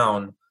game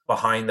down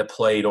behind the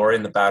plate or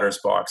in the batter's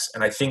box.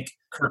 And I think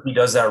Kirky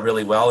does that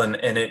really well. And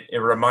it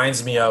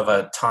reminds me of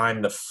a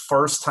time, the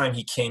first time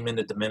he came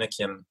into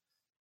Dominican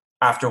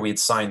after we had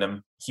signed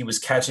him, he was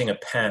catching a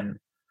pen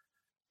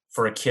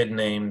for a kid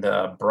named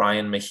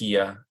Brian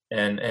Mejia.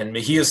 And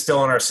Mejia's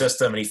still in our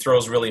system, and he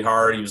throws really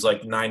hard. He was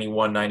like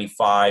 91,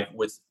 95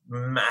 with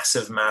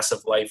massive,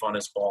 massive life on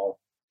his ball,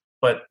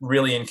 but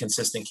really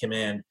inconsistent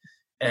command.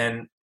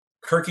 And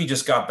Kirky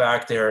just got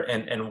back there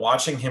and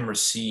watching him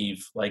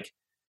receive, like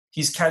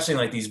he's catching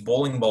like these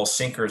bowling ball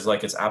sinkers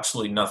like it's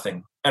absolutely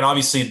nothing. And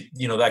obviously,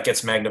 you know, that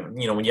gets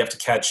you know, when you have to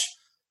catch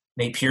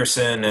Nate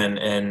Pearson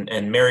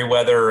and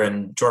Merriweather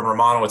and Jordan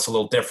Romano, it's a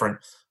little different.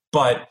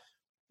 But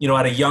you know,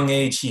 at a young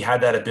age, he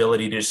had that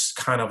ability to just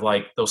kind of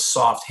like those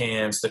soft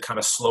hands to kind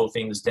of slow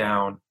things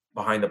down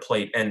behind the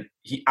plate. And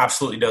he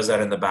absolutely does that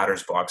in the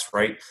batter's box,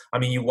 right? I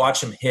mean, you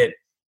watch him hit,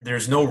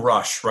 there's no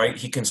rush, right?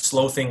 He can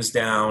slow things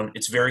down.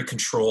 It's very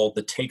controlled.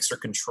 The takes are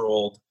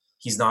controlled.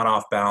 He's not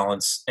off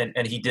balance.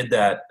 And he did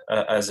that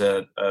as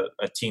a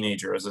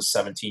teenager, as a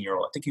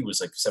 17-year-old. I think he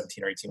was like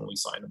 17 or 18 when we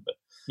signed him. But,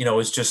 you know,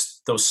 it's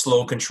just those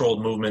slow,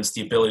 controlled movements,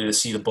 the ability to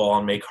see the ball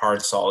and make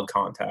hard, solid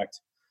contact,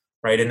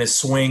 right? And his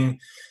swing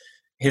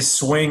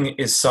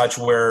is such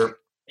where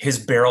his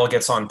barrel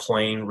gets on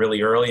plane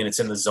really early and it's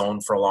in the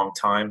zone for a long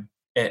time.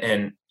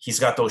 And he's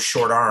got those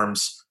short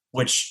arms,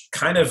 which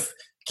kind of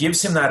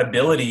gives him that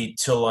ability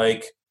to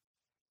like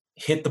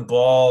hit the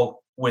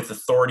ball with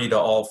authority to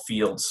all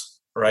fields,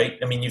 right?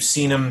 I mean, you've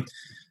seen him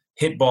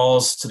hit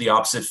balls to the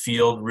opposite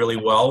field really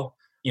well,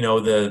 you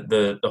know,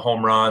 the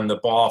home run, the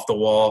ball off the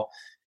wall.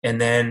 And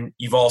then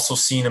you've also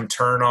seen him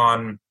turn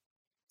on,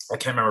 I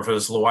can't remember if it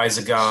was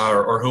Loizaga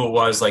or who it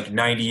was, like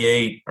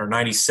 98 or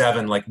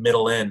 97, like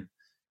middle in,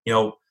 you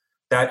know,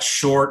 that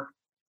short,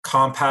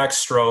 compact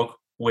stroke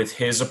with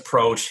his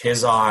approach,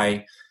 his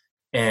eye,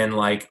 and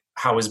like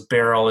how his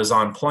barrel is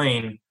on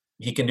plane,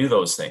 he can do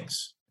those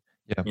things.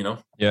 Yeah. You know?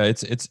 Yeah,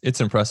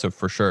 it's impressive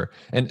for sure.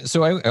 And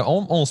so I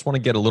almost want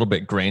to get a little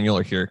bit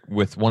granular here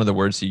with one of the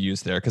words you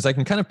used there, because I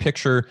can kind of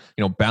picture,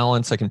 you know,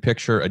 balance, I can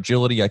picture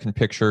agility, I can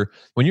picture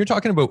when you're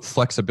talking about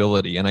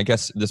flexibility, and I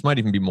guess this might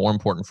even be more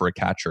important for a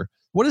catcher.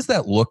 What does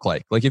that look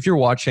like? Like if you're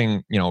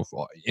watching, you know,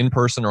 in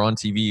person or on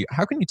TV,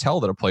 how can you tell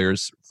that a player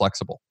is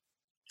flexible?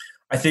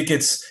 I think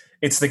it's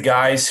the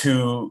guys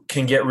who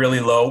can get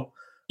really low.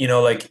 You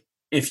know, like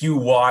if you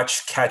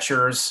watch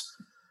catchers,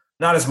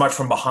 not as much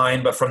from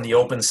behind, but from the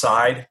open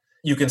side,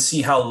 you can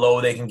see how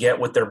low they can get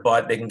with their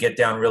butt. They can get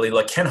down really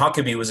like Ken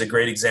Huckabee was a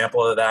great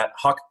example of that.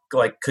 Huck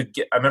like could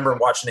get, I remember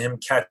watching him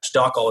catch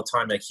Duck all the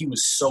time. Like he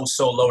was so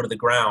low to the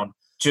ground,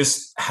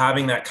 just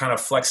having that kind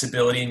of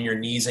flexibility in your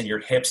knees and your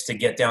hips to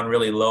get down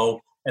really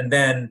low. And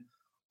then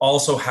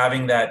also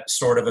having that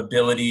sort of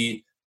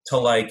ability to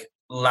like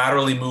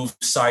laterally move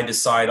side to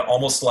side,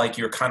 almost like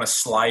you're kind of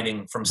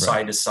sliding from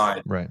side to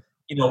side. Right.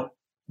 You know,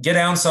 get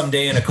down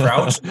someday in a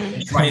crouch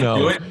and try and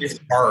do it. It's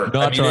hard.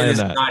 Not trying it is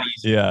that. not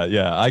easy.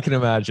 Yeah. I can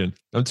imagine.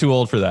 I'm too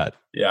old for that.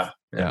 Yeah.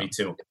 Me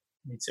too.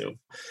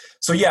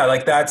 So yeah,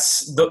 like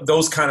that's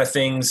those kind of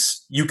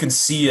things. You can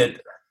see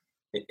it.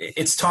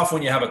 It's tough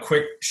when you have a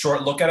quick,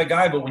 short look at a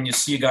guy, but when you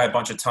see a guy a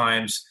bunch of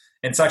times,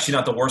 and it's actually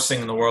not the worst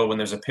thing in the world when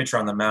there's a pitcher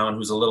on the mound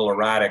who's a little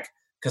erratic,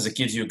 because it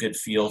gives you a good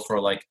feel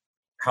for like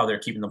how they're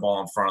keeping the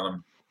ball in front of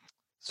them.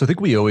 So I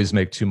think we always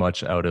make too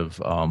much out of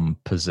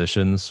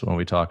positions when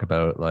we talk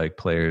about like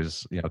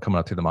players, you know, coming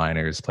up through the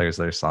minors, players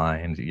that are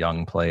signed,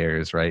 young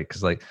players, right?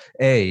 Because like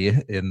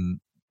in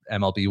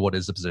MLB, what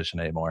is the position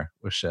anymore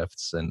with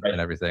shifts and, Right.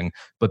 and everything.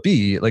 But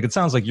B, like it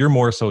sounds like you're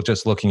more so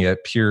just looking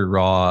at pure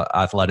raw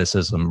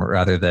athleticism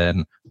rather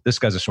than this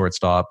guy's a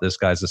shortstop, this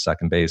guy's a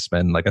second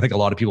baseman. Like I think a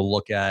lot of people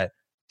look at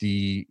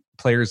the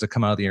players that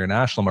come out of the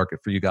international market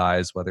for you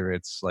guys, whether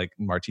it's like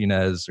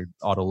Martinez or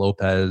Otto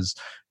Lopez,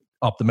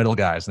 up the middle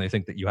guys, and they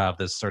think that you have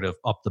this sort of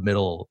up the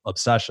middle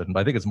obsession.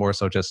 But I think it's more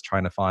so just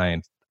trying to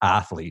find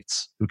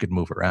athletes who can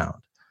move around.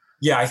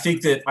 Yeah, I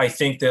think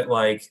that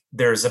like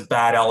there's a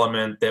bat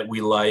element that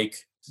we like.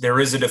 There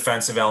is a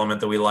defensive element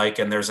that we like,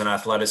 and there's an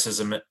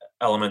athleticism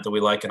element that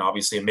we like, and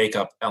obviously a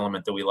makeup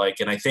element that we like.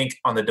 And I think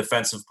on the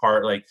defensive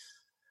part, like,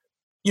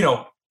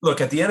 look,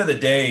 at the end of the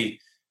day,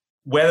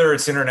 whether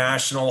it's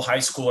international, high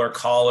school, or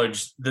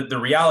college, the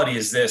reality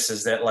is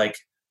that like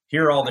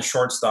here are all the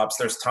shortstops,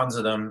 there's tons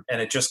of them, and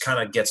it just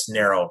kind of gets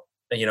narrow,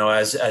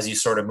 as you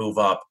sort of move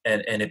up,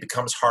 and it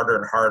becomes harder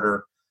and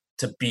harder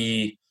to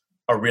be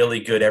a really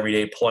good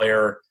everyday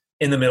player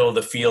in the middle of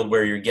the field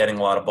where you're getting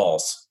a lot of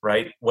balls,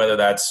 right? Whether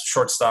that's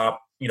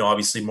shortstop,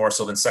 obviously more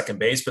so than second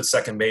base, but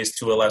second base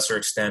to a lesser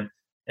extent,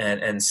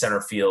 and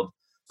center field.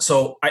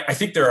 So I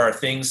think there are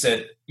things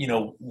that,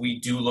 we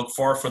do look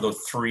for the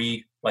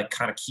three like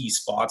kind of key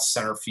spots: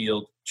 center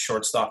field,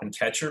 shortstop, and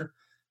catcher.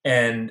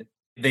 And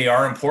they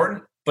are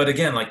important. But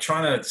again, like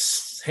trying to,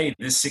 hey,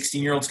 this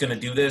 16-year-old's going to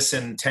do this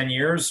in 10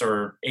 years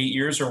or 8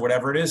 years or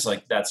whatever it is,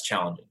 like that's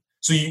challenging.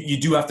 So you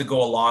do have to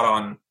go a lot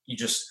on, you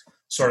just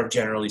sort of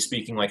generally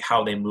speaking, like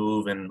how they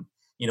move and,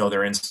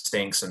 their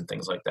instincts and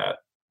things like that.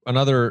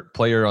 Another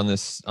player on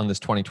this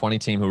 2020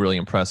 team who really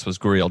impressed was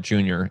Gurriel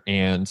Jr.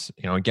 And,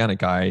 again, a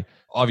guy,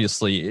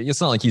 obviously,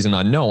 it's not like he's an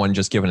unknown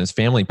just given his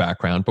family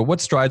background, but what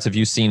strides have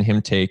you seen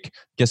him take? I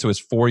guess it was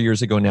 4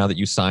 years ago now that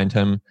you signed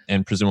him,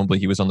 and presumably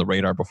he was on the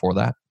radar before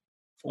that.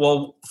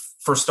 Well,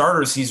 for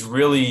starters, he's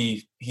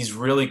really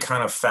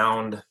kind of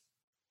found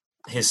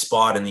his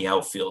spot in the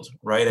outfield,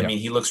 right? I mean,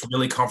 he looks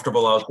really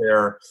comfortable out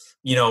there.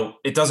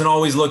 It doesn't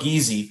always look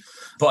easy,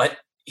 but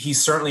he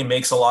certainly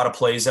makes a lot of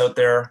plays out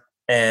there.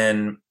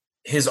 And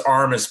his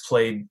arm has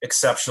played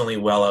exceptionally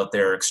well out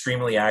there,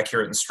 extremely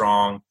accurate and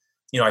strong.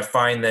 I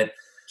find that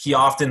he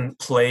often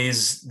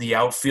plays the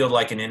outfield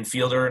like an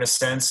infielder in a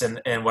sense.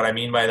 And what I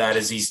mean by that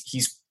is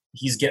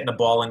he's getting the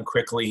ball in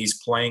quickly. He's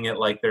playing it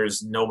like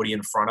there's nobody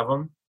in front of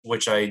him,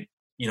 which I,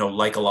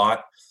 like a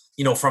lot.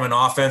 From an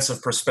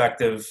offensive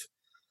perspective,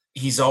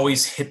 he's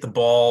always hit the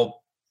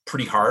ball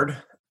pretty hard.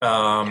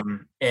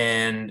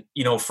 And,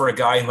 for a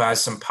guy who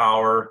has some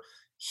power,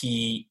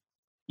 he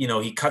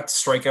cut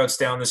strikeouts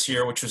down this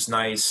year, which was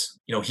nice.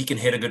 He can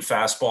hit a good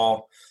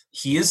fastball.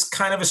 He is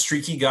kind of a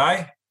streaky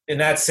guy in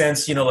that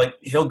sense, like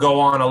he'll go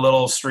on a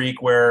little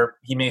streak where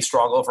he may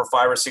struggle for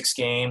 5 or 6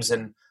 games.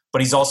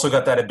 But he's also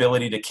got that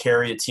ability to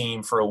carry a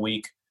team for a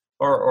week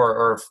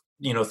or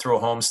through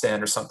a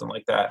homestand or something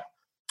like that.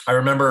 I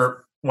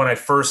remember when I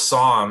first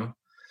saw him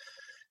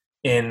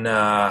in,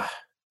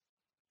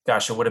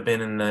 it would have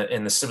been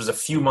it was a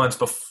few months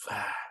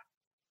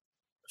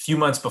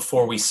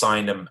before we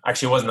signed him.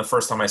 Actually, it wasn't the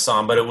first time I saw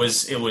him, but it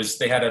was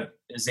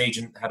his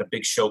agent had a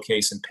big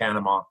showcase in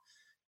Panama.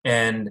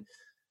 And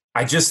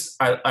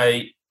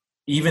I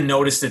even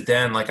noticed it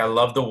then. Like, I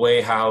loved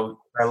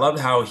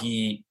how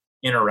he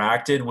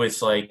interacted with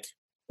like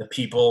the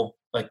people,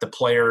 like the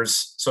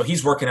players. So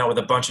he's working out with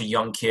a bunch of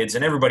young kids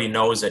and everybody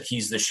knows that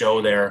he's the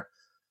show there,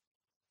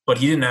 but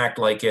he didn't act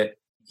like it.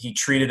 He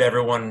treated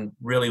everyone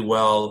really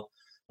well.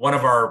 One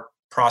of our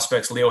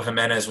prospects, Leo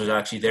Jimenez, was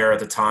actually there at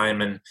the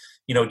time. And,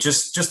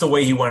 just the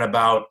way he went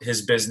about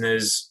his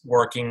business,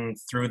 working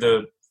through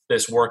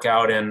this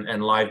workout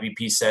and live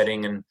BP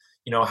setting, and,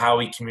 how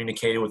he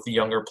communicated with the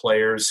younger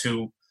players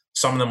who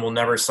some of them will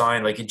never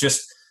sign. Like, it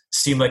just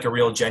seemed like a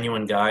real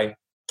genuine guy.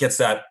 Gets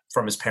that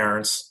from his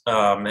parents.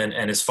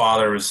 And his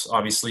father was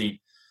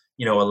obviously,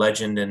 a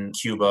legend in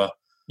Cuba,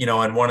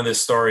 and one of the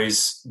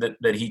stories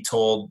that he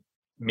told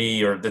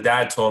me, or the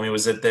dad told me,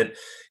 was that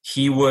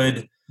he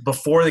would,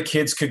 before the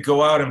kids could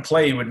go out and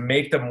play, he would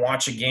make them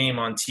watch a game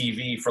on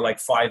TV for like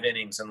 5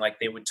 innings, and like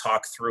they would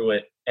talk through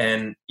it.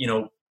 And,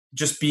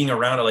 just being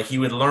around it, like he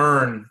would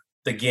learn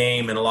the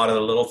game and a lot of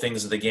the little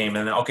things of the game.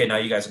 And okay, now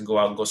you guys can go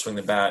out and go swing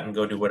the bat and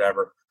go do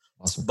whatever.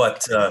 Awesome.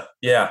 But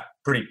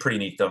pretty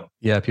neat though.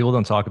 Yeah, people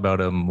don't talk about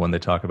him when they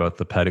talk about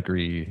the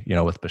pedigree,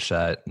 with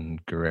Bichette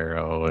and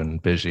Guerrero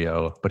and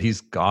Biggio, but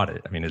he's got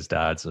it. I mean, his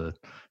dad's a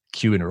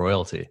Cuban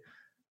royalty.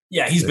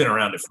 Yeah, he's been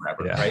around it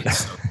forever, right?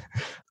 So.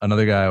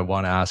 Another guy I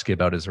want to ask you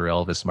about is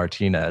Elvis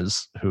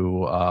Martinez,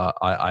 who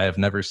I have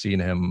never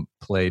seen him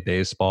play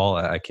baseball.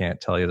 I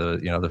can't tell you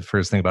the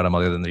first thing about him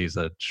other than that he's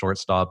a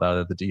shortstop out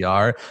of the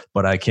DR,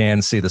 but I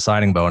can see the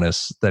signing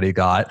bonus that he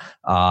got,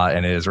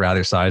 and it is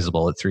rather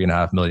sizable at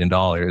 $3.5 million,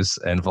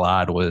 and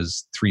Vlad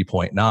was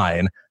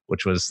 3.9,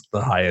 which was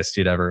the highest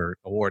he'd ever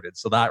awarded.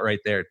 So that right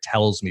there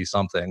tells me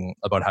something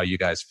about how you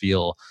guys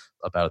feel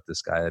about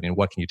this guy. I mean,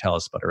 what can you tell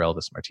us about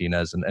Elvis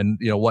Martinez, and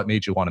what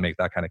made you want to make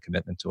that kind of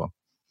commitment to him?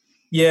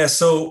 Yeah.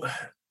 So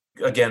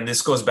again,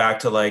 this goes back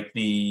to like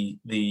the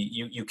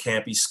you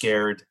can't be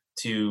scared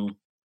to,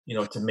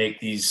 to make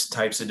these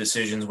types of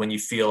decisions when you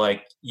feel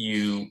like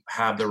you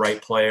have the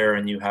right player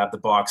and you have the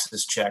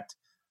boxes checked.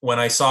 When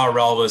I saw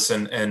Relvis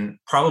and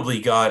probably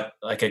got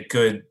like a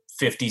good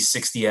 50,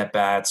 60 at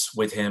bats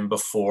with him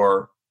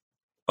before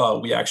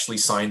we actually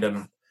signed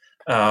him.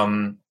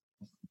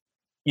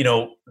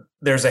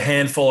 There's a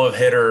handful of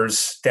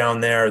hitters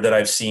down there that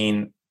I've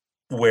seen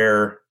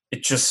where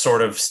it just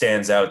sort of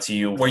stands out to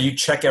you, where you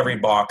check every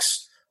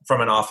box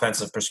from an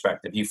offensive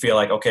perspective. You feel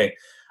like, okay,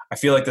 I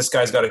feel like this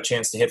guy's got a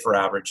chance to hit for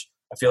average.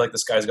 I feel like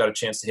this guy's got a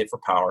chance to hit for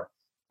power.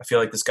 I feel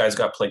like this guy's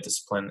got plate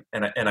discipline,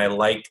 and I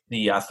like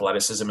the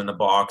athleticism in the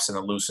box and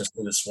the looseness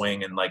to the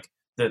swing, and like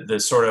the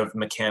sort of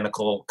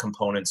mechanical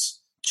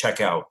components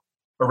check out.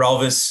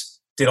 Relvis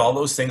did all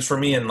those things for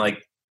me, and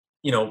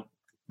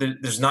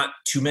there's not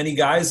too many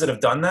guys that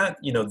have done that.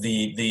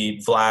 The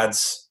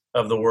Vlads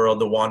of the world,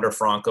 the Wander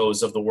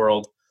Francos of the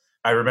world.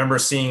 I remember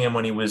seeing him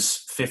when he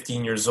was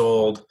 15 years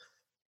old,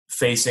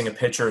 facing a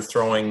pitcher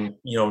throwing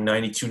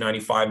 92,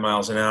 95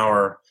 miles an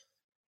hour,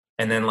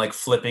 and then like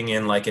flipping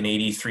in like an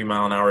 83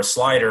 mile an hour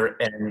slider,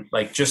 and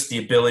like just the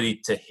ability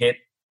to hit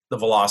the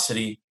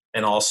velocity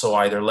and also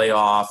either lay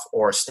off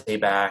or stay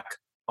back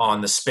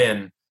on the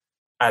spin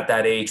at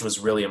that age was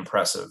really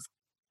impressive.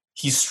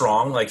 He's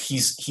strong. Like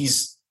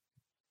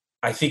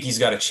I think he's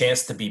got a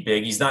chance to be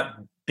big. He's not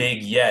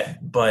big yet,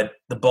 but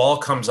the ball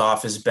comes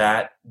off his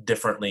bat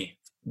differently.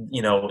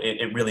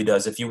 It really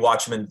does. If you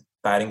watch him in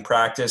batting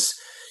practice,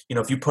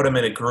 if you put him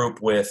in a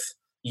group with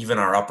even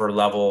our upper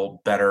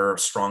level, better,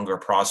 stronger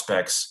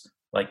prospects,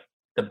 like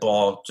the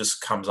ball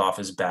just comes off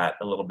his bat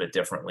a little bit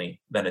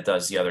differently than it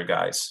does the other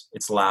guys.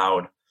 It's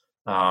loud.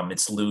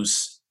 It's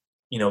loose.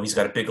 He's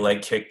got a big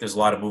leg kick. There's a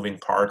lot of moving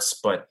parts,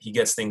 but he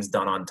gets things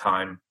done on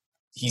time.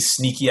 He's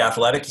sneaky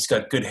athletic. He's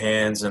got good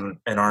hands and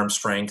arm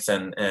strength.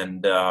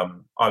 And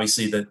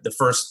obviously the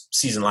first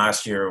season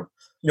last year,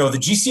 the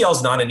GCL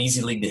is not an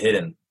easy league to hit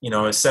in. A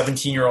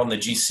 17-year-old in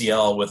the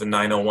GCL with a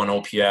 901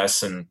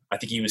 OPS, and I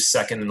think he was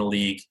second in the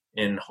league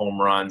in home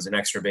runs and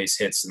extra base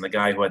hits, and the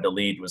guy who had the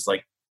lead was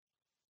like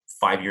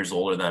 5 years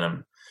older than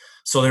him.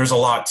 So there's a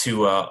lot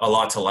to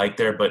like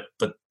there, but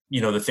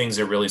the things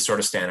that really sort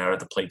of stand out at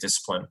the plate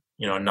discipline.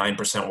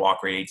 9%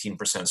 walk rate, 18%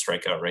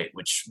 strikeout rate,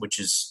 which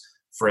is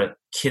for a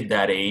kid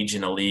that age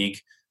in a league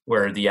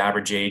where the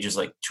average age is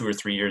like 2 or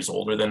 3 years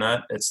older than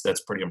that.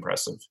 That's pretty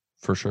impressive.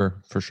 For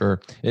sure.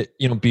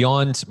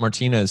 Beyond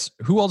Martinez,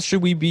 who else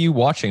should we be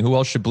watching? Who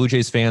else should Blue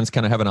Jays fans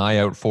kind of have an eye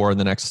out for in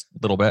the next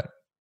little bit?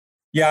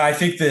 Yeah, I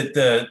think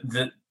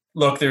that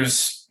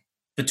there's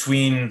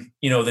between,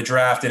 the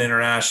draft and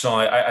international,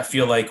 I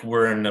feel like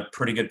we're in a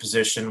pretty good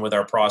position with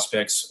our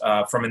prospects.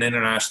 From an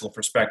international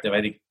perspective, I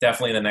think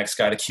definitely the next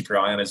guy to keep your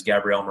eye on is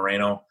Gabriel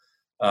Moreno,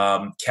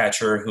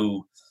 catcher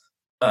who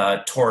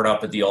tore it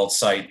up at the alt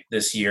site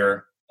this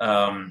year.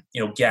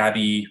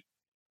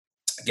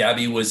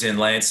 Gabby was in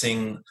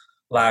Lansing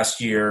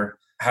last year,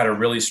 had a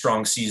really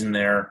strong season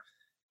there,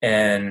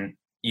 and,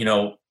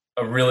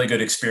 a really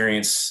good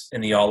experience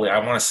in the alt. I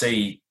want to say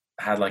he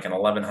had like an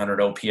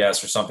 1100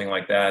 OPS or something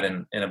like that,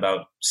 and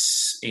about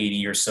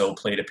 80 or so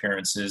plate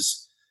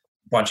appearances,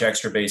 bunch of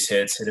extra base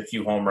hits, hit a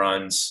few home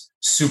runs.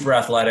 Super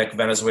athletic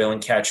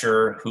Venezuelan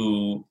catcher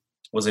who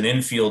was an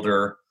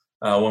infielder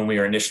when we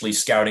were initially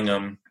scouting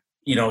him.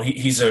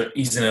 He's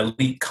an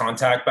elite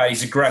contact bat.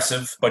 He's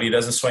aggressive, but he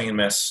doesn't swing and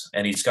miss,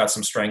 and he's got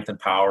some strength and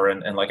power.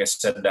 And like I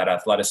said, that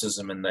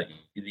athleticism and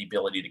the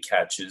ability to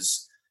catch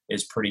is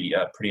pretty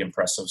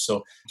impressive.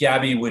 So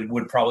Gabby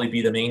would probably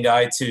be the main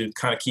guy to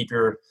kind of keep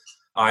your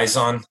eyes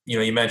on.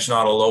 You mentioned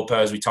Otto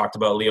Lopez. We talked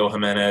about Leo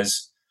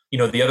Jimenez.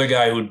 The other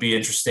guy who would be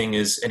interesting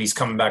is, and he's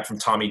coming back from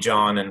Tommy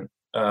John, and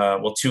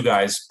two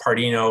guys,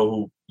 Pardino,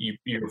 who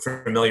you're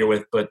familiar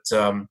with, but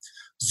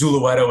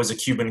Zulueta was a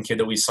Cuban kid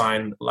that we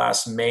signed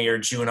last May or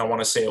June, I want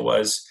to say it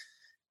was.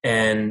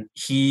 And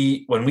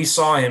when we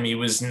saw him, he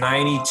was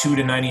 92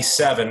 to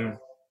 97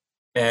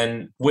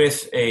 and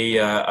with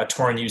a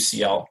torn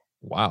UCL.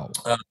 Wow.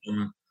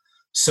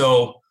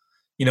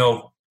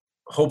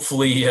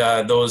 Hopefully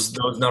those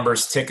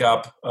numbers tick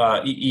up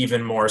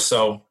even more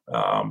so.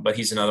 But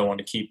he's another one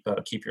to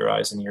keep your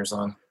eyes and ears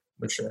on.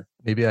 For sure.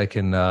 Maybe I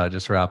can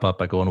just wrap up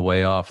by going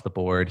way off the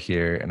board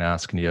here and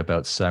asking you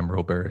about Sam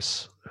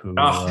Roberts, who,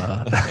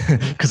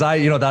 because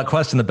that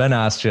question that Ben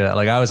asked you,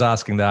 like I was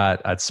asking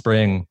that at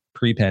spring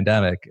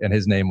pre-pandemic, and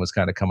his name was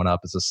kind of coming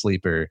up as a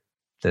sleeper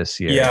this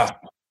year. Yeah,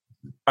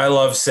 I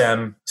love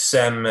Sam.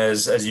 Sam,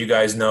 as you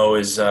guys know,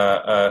 is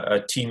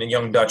a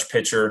young Dutch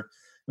pitcher,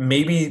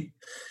 maybe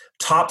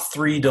top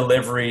 3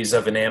 deliveries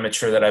of an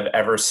amateur that I've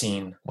ever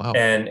seen. Wow.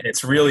 And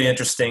it's really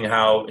interesting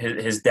how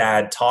his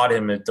dad taught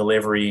him a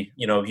delivery.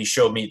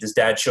 His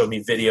dad showed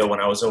me video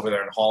when I was over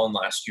there in Holland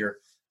last year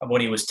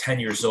when he was 10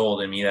 years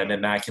old, and he had an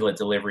immaculate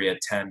delivery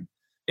at 10.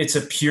 It's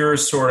a pure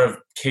sort of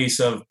case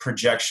of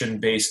projection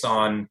based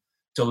on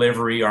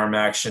delivery, arm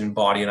action,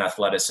 body, and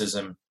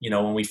athleticism.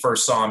 When we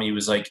first saw him, he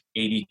was like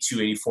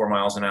 82, 84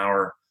 miles an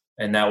hour.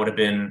 And that would have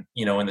been,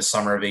 in the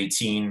summer of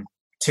 18,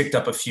 ticked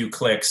up a few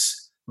clicks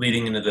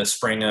leading into the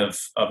spring of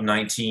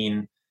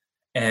 19.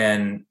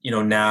 And,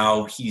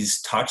 now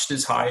he's touched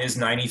as high as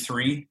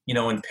 93,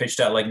 and pitched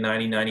at like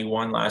 90,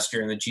 91 last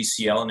year in the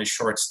GCL in his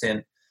short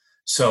stint.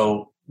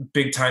 So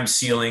big time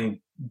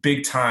ceiling,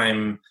 big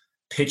time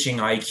pitching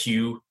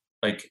IQ.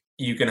 Like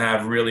you can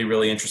have really,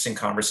 really interesting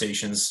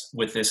conversations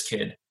with this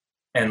kid.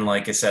 And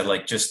like I said,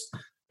 like just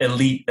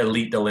elite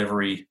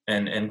delivery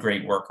and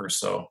great worker.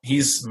 So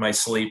he's my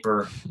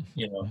sleeper,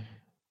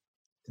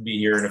 to be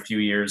here in a few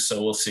years.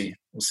 So we'll see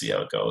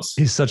how it goes.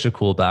 He's such a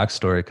cool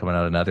backstory coming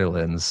out of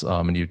Netherlands.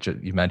 And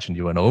you mentioned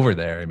you went over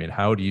there. I mean,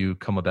 how do you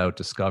come about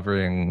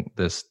discovering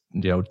this,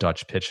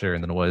 Dutch pitcher?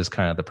 And then what is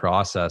kind of the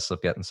process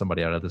of getting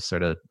somebody out of this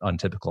sort of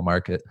untypical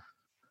market?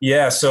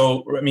 Yeah.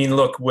 So, I mean,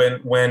 look,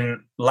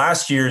 when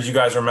last year, as you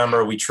guys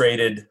remember, we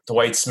traded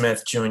Dwight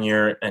Smith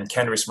Jr. and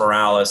Kendrys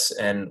Morales,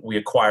 and we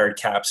acquired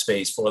cap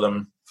space for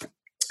them.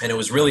 And it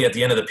was really at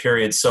the end of the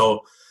period.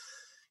 So,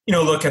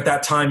 look, at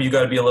that time, you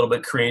got to be a little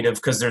bit creative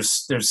because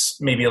there's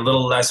maybe a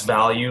little less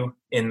value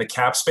in the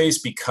cap space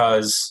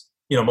because,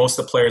 most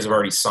of the players have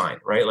already signed,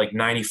 right? Like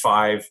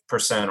 95%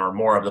 or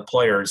more of the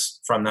players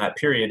from that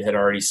period had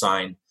already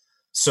signed.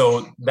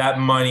 So that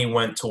money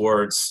went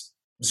towards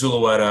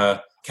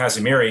Zulueta,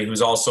 Casemiro,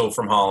 who's also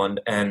from Holland,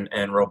 and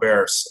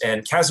Roberts.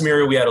 And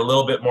Casemiro, we had a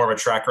little bit more of a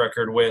track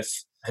record with,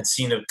 had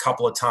seen a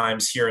couple of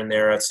times here and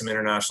there at some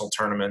international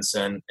tournaments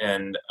and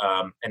an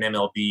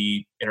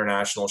MLB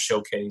international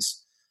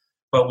showcase.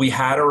 But we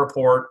had a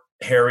report,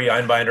 Harry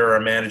Einbinder, our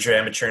manager,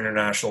 Amateur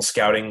International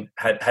Scouting,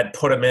 had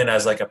put him in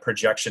as like a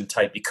projection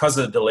type because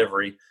of the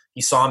delivery.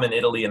 He saw him in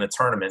Italy in a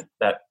tournament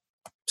that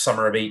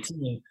summer of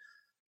 18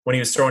 when he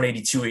was throwing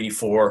 82,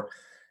 84.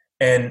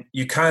 And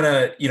you kind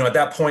of, at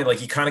that point,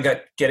 like you kind of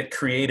get it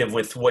creative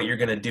with what you're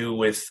going to do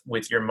with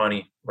your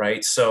money,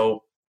 right?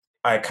 So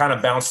I kind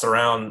of bounced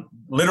around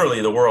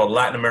literally the world,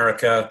 Latin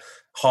America,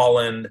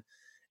 Holland,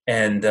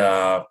 and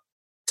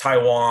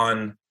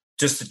Taiwan,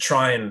 just to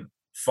try and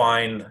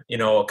find,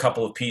 a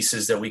couple of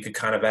pieces that we could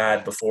kind of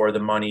add before the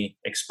money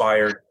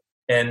expired.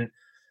 And,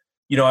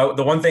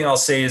 the one thing I'll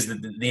say is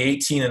that the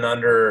 18 and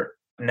under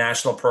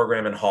national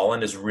program in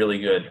Holland is really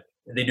good.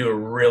 They do a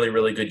really,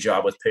 really good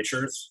job with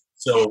pitchers.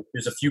 So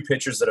there's a few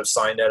pitchers that have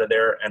signed out of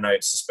there, and I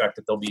suspect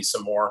that there'll be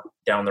some more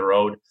down the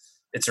road.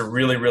 It's a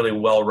really, really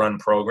well-run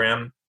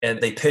program, and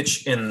they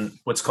pitch in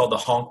what's called the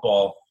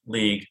Honkbal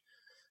League,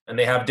 and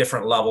they have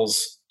different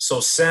levels. So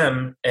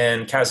Sem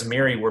and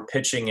Casemiro were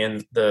pitching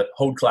in the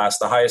Hode class,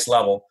 the highest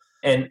level.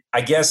 And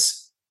I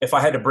guess if I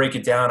had to break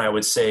it down, I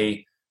would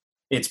say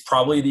it's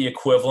probably the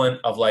equivalent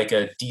of like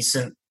a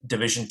decent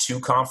Division II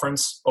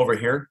conference over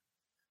here.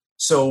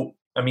 So,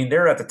 I mean,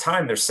 they're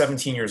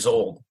 17 years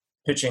old,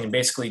 pitching in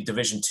basically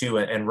Division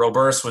II, and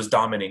Roberts was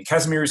dominating.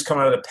 Casemiro's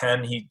coming out of the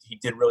pen. He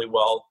did really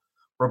well.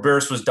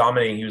 Roberts was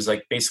dominating. He was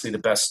like basically the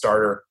best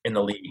starter in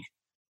the league.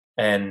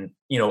 And,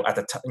 at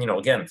the time,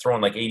 again,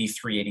 throwing like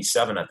 83,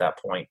 87 at that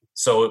point.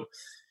 So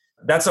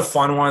that's a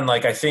fun one.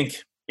 Like, I think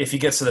if he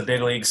gets to the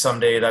big league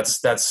someday,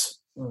 that's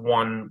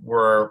one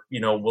where,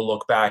 we'll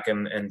look back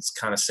and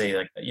kind of say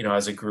like,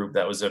 as a group,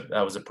 that was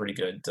a pretty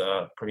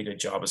good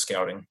job of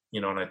scouting,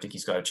 and I think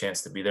he's got a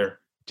chance to be there.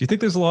 Do you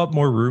think there's a lot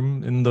more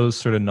room in those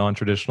sort of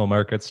non-traditional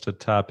markets to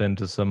tap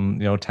into some,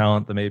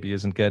 talent that maybe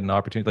isn't getting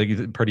opportunity?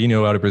 Like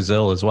Pardinho out of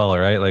Brazil as well,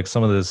 right? Like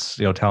some of this,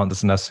 talent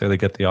doesn't necessarily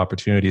get the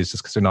opportunities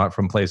just because they're not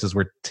from places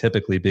where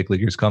typically big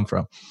leaguers come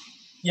from.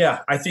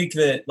 Yeah, I think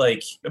that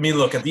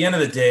look, at the end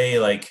of the day,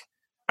 like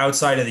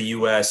outside of the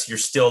US, you're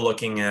still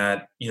looking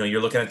at,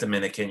 you're looking at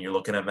Dominican, you're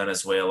looking at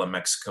Venezuela,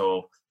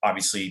 Mexico,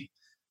 obviously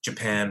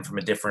Japan from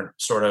a different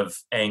sort of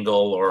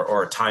angle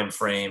or time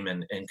frame,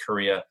 and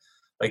Korea.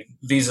 Like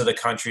these are the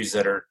countries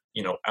that are,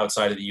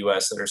 outside of the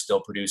US that are still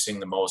producing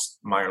the most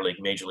minor league,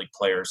 major league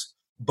players.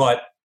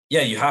 But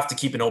yeah, you have to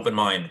keep an open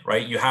mind,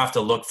 right? You have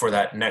to look for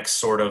that next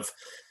sort of,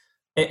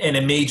 and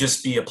it may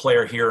just be a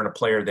player here and a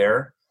player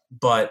there,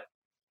 but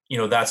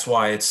that's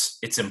why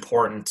it's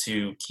important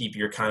to keep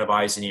your kind of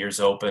eyes and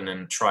ears open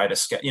and try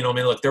to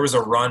look, there was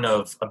a run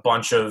of a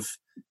bunch of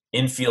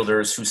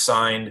infielders who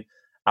signed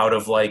out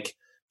of like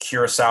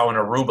Curacao and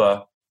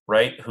Aruba,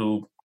 right?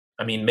 Who,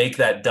 make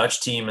that Dutch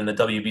team in the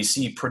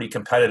WBC pretty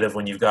competitive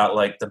when you've got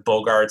like the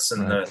Bogarts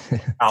and the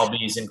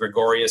Albies and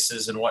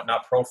Gregoriuses and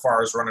whatnot,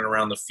 Profars running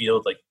around the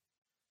field. Like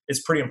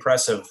it's pretty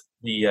impressive,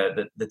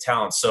 the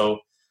talent. So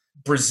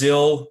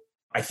Brazil,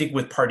 I think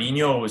with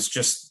Pardinho was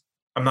just,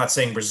 I'm not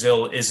saying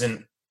Brazil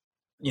isn't,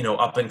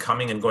 up and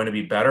coming and going to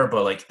be better,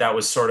 but like that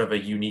was sort of a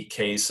unique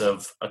case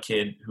of a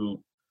kid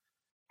who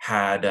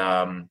had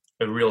a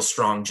real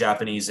strong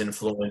Japanese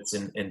influence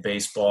in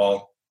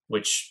baseball,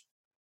 which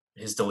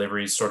his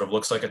delivery sort of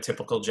looks like a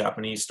typical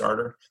Japanese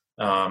starter.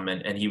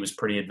 And he was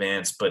pretty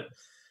advanced, but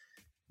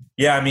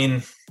yeah,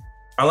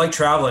 I like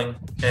traveling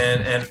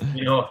and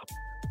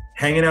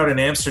hanging out in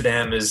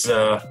Amsterdam is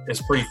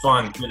pretty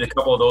fun. We did a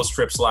couple of those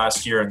trips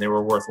last year and they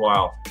were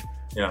worthwhile.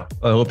 Yeah.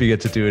 I hope you get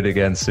to do it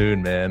again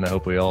soon, man. I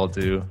hope we all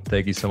do.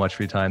 Thank you so much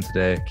for your time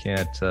today.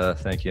 Can't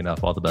thank you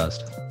enough. All the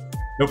best.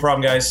 No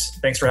problem, guys.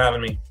 Thanks for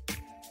having me.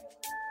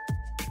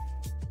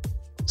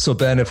 So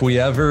Ben, if we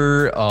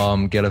ever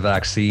get a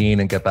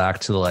vaccine and get back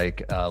to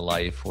like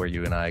life where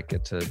you and I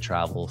get to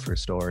travel for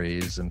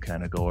stories and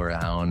kind of go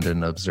around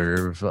and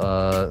observe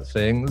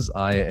things,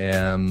 I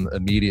am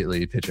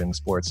immediately pitching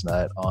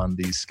Sportsnet on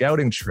the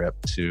scouting trip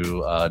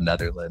to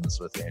Netherlands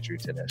with Andrew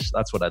Tinnish.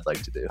 That's what I'd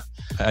like to do.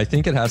 I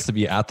think it has to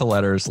be at the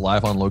Letters,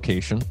 live on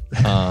location.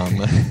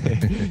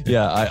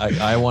 Yeah,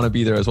 I want to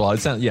be there as well.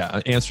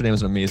 Amsterdam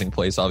is an amazing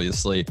place,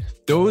 obviously.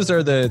 Those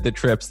are the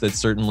trips that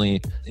certainly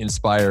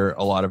inspire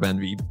a lot of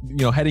envy. You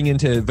know, heading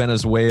into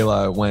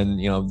Venezuela when,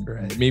 you know,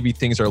 maybe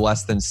things are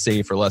less than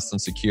safe or less than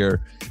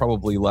secure,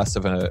 probably less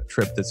of a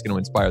trip that's going to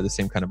inspire the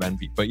same kind of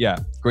envy. But yeah,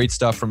 great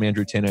stuff from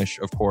Andrew Tinnish,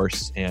 of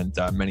course, and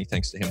many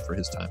thanks to him for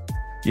his time.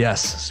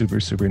 Yes, super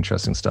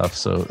interesting stuff.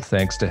 So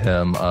thanks to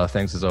him.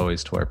 Thanks as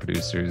always to our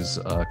producers,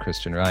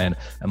 Christian Ryan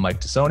and Mike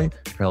Tassoni,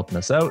 for helping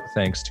us out.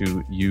 Thanks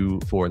to you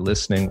for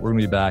listening. We're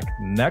going to be back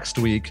next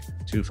week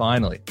to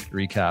finally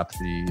recap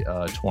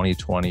the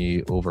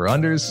 2020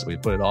 over-unders. We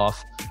put it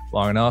off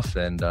long enough,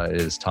 and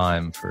it is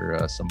time for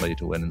somebody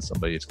to win and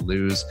somebody to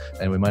lose.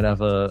 And we might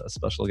have a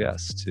special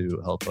guest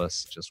to help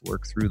us just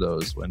work through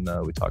those when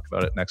we talk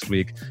about it next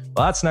week.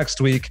 Well, that's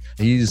next week.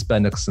 He's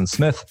Ben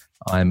Nicholson-Smith.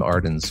 I'm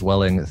Arden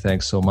Zwelling.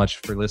 Thanks so much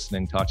for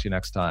listening. Talk to you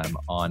next time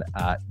on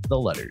At the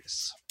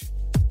Letters.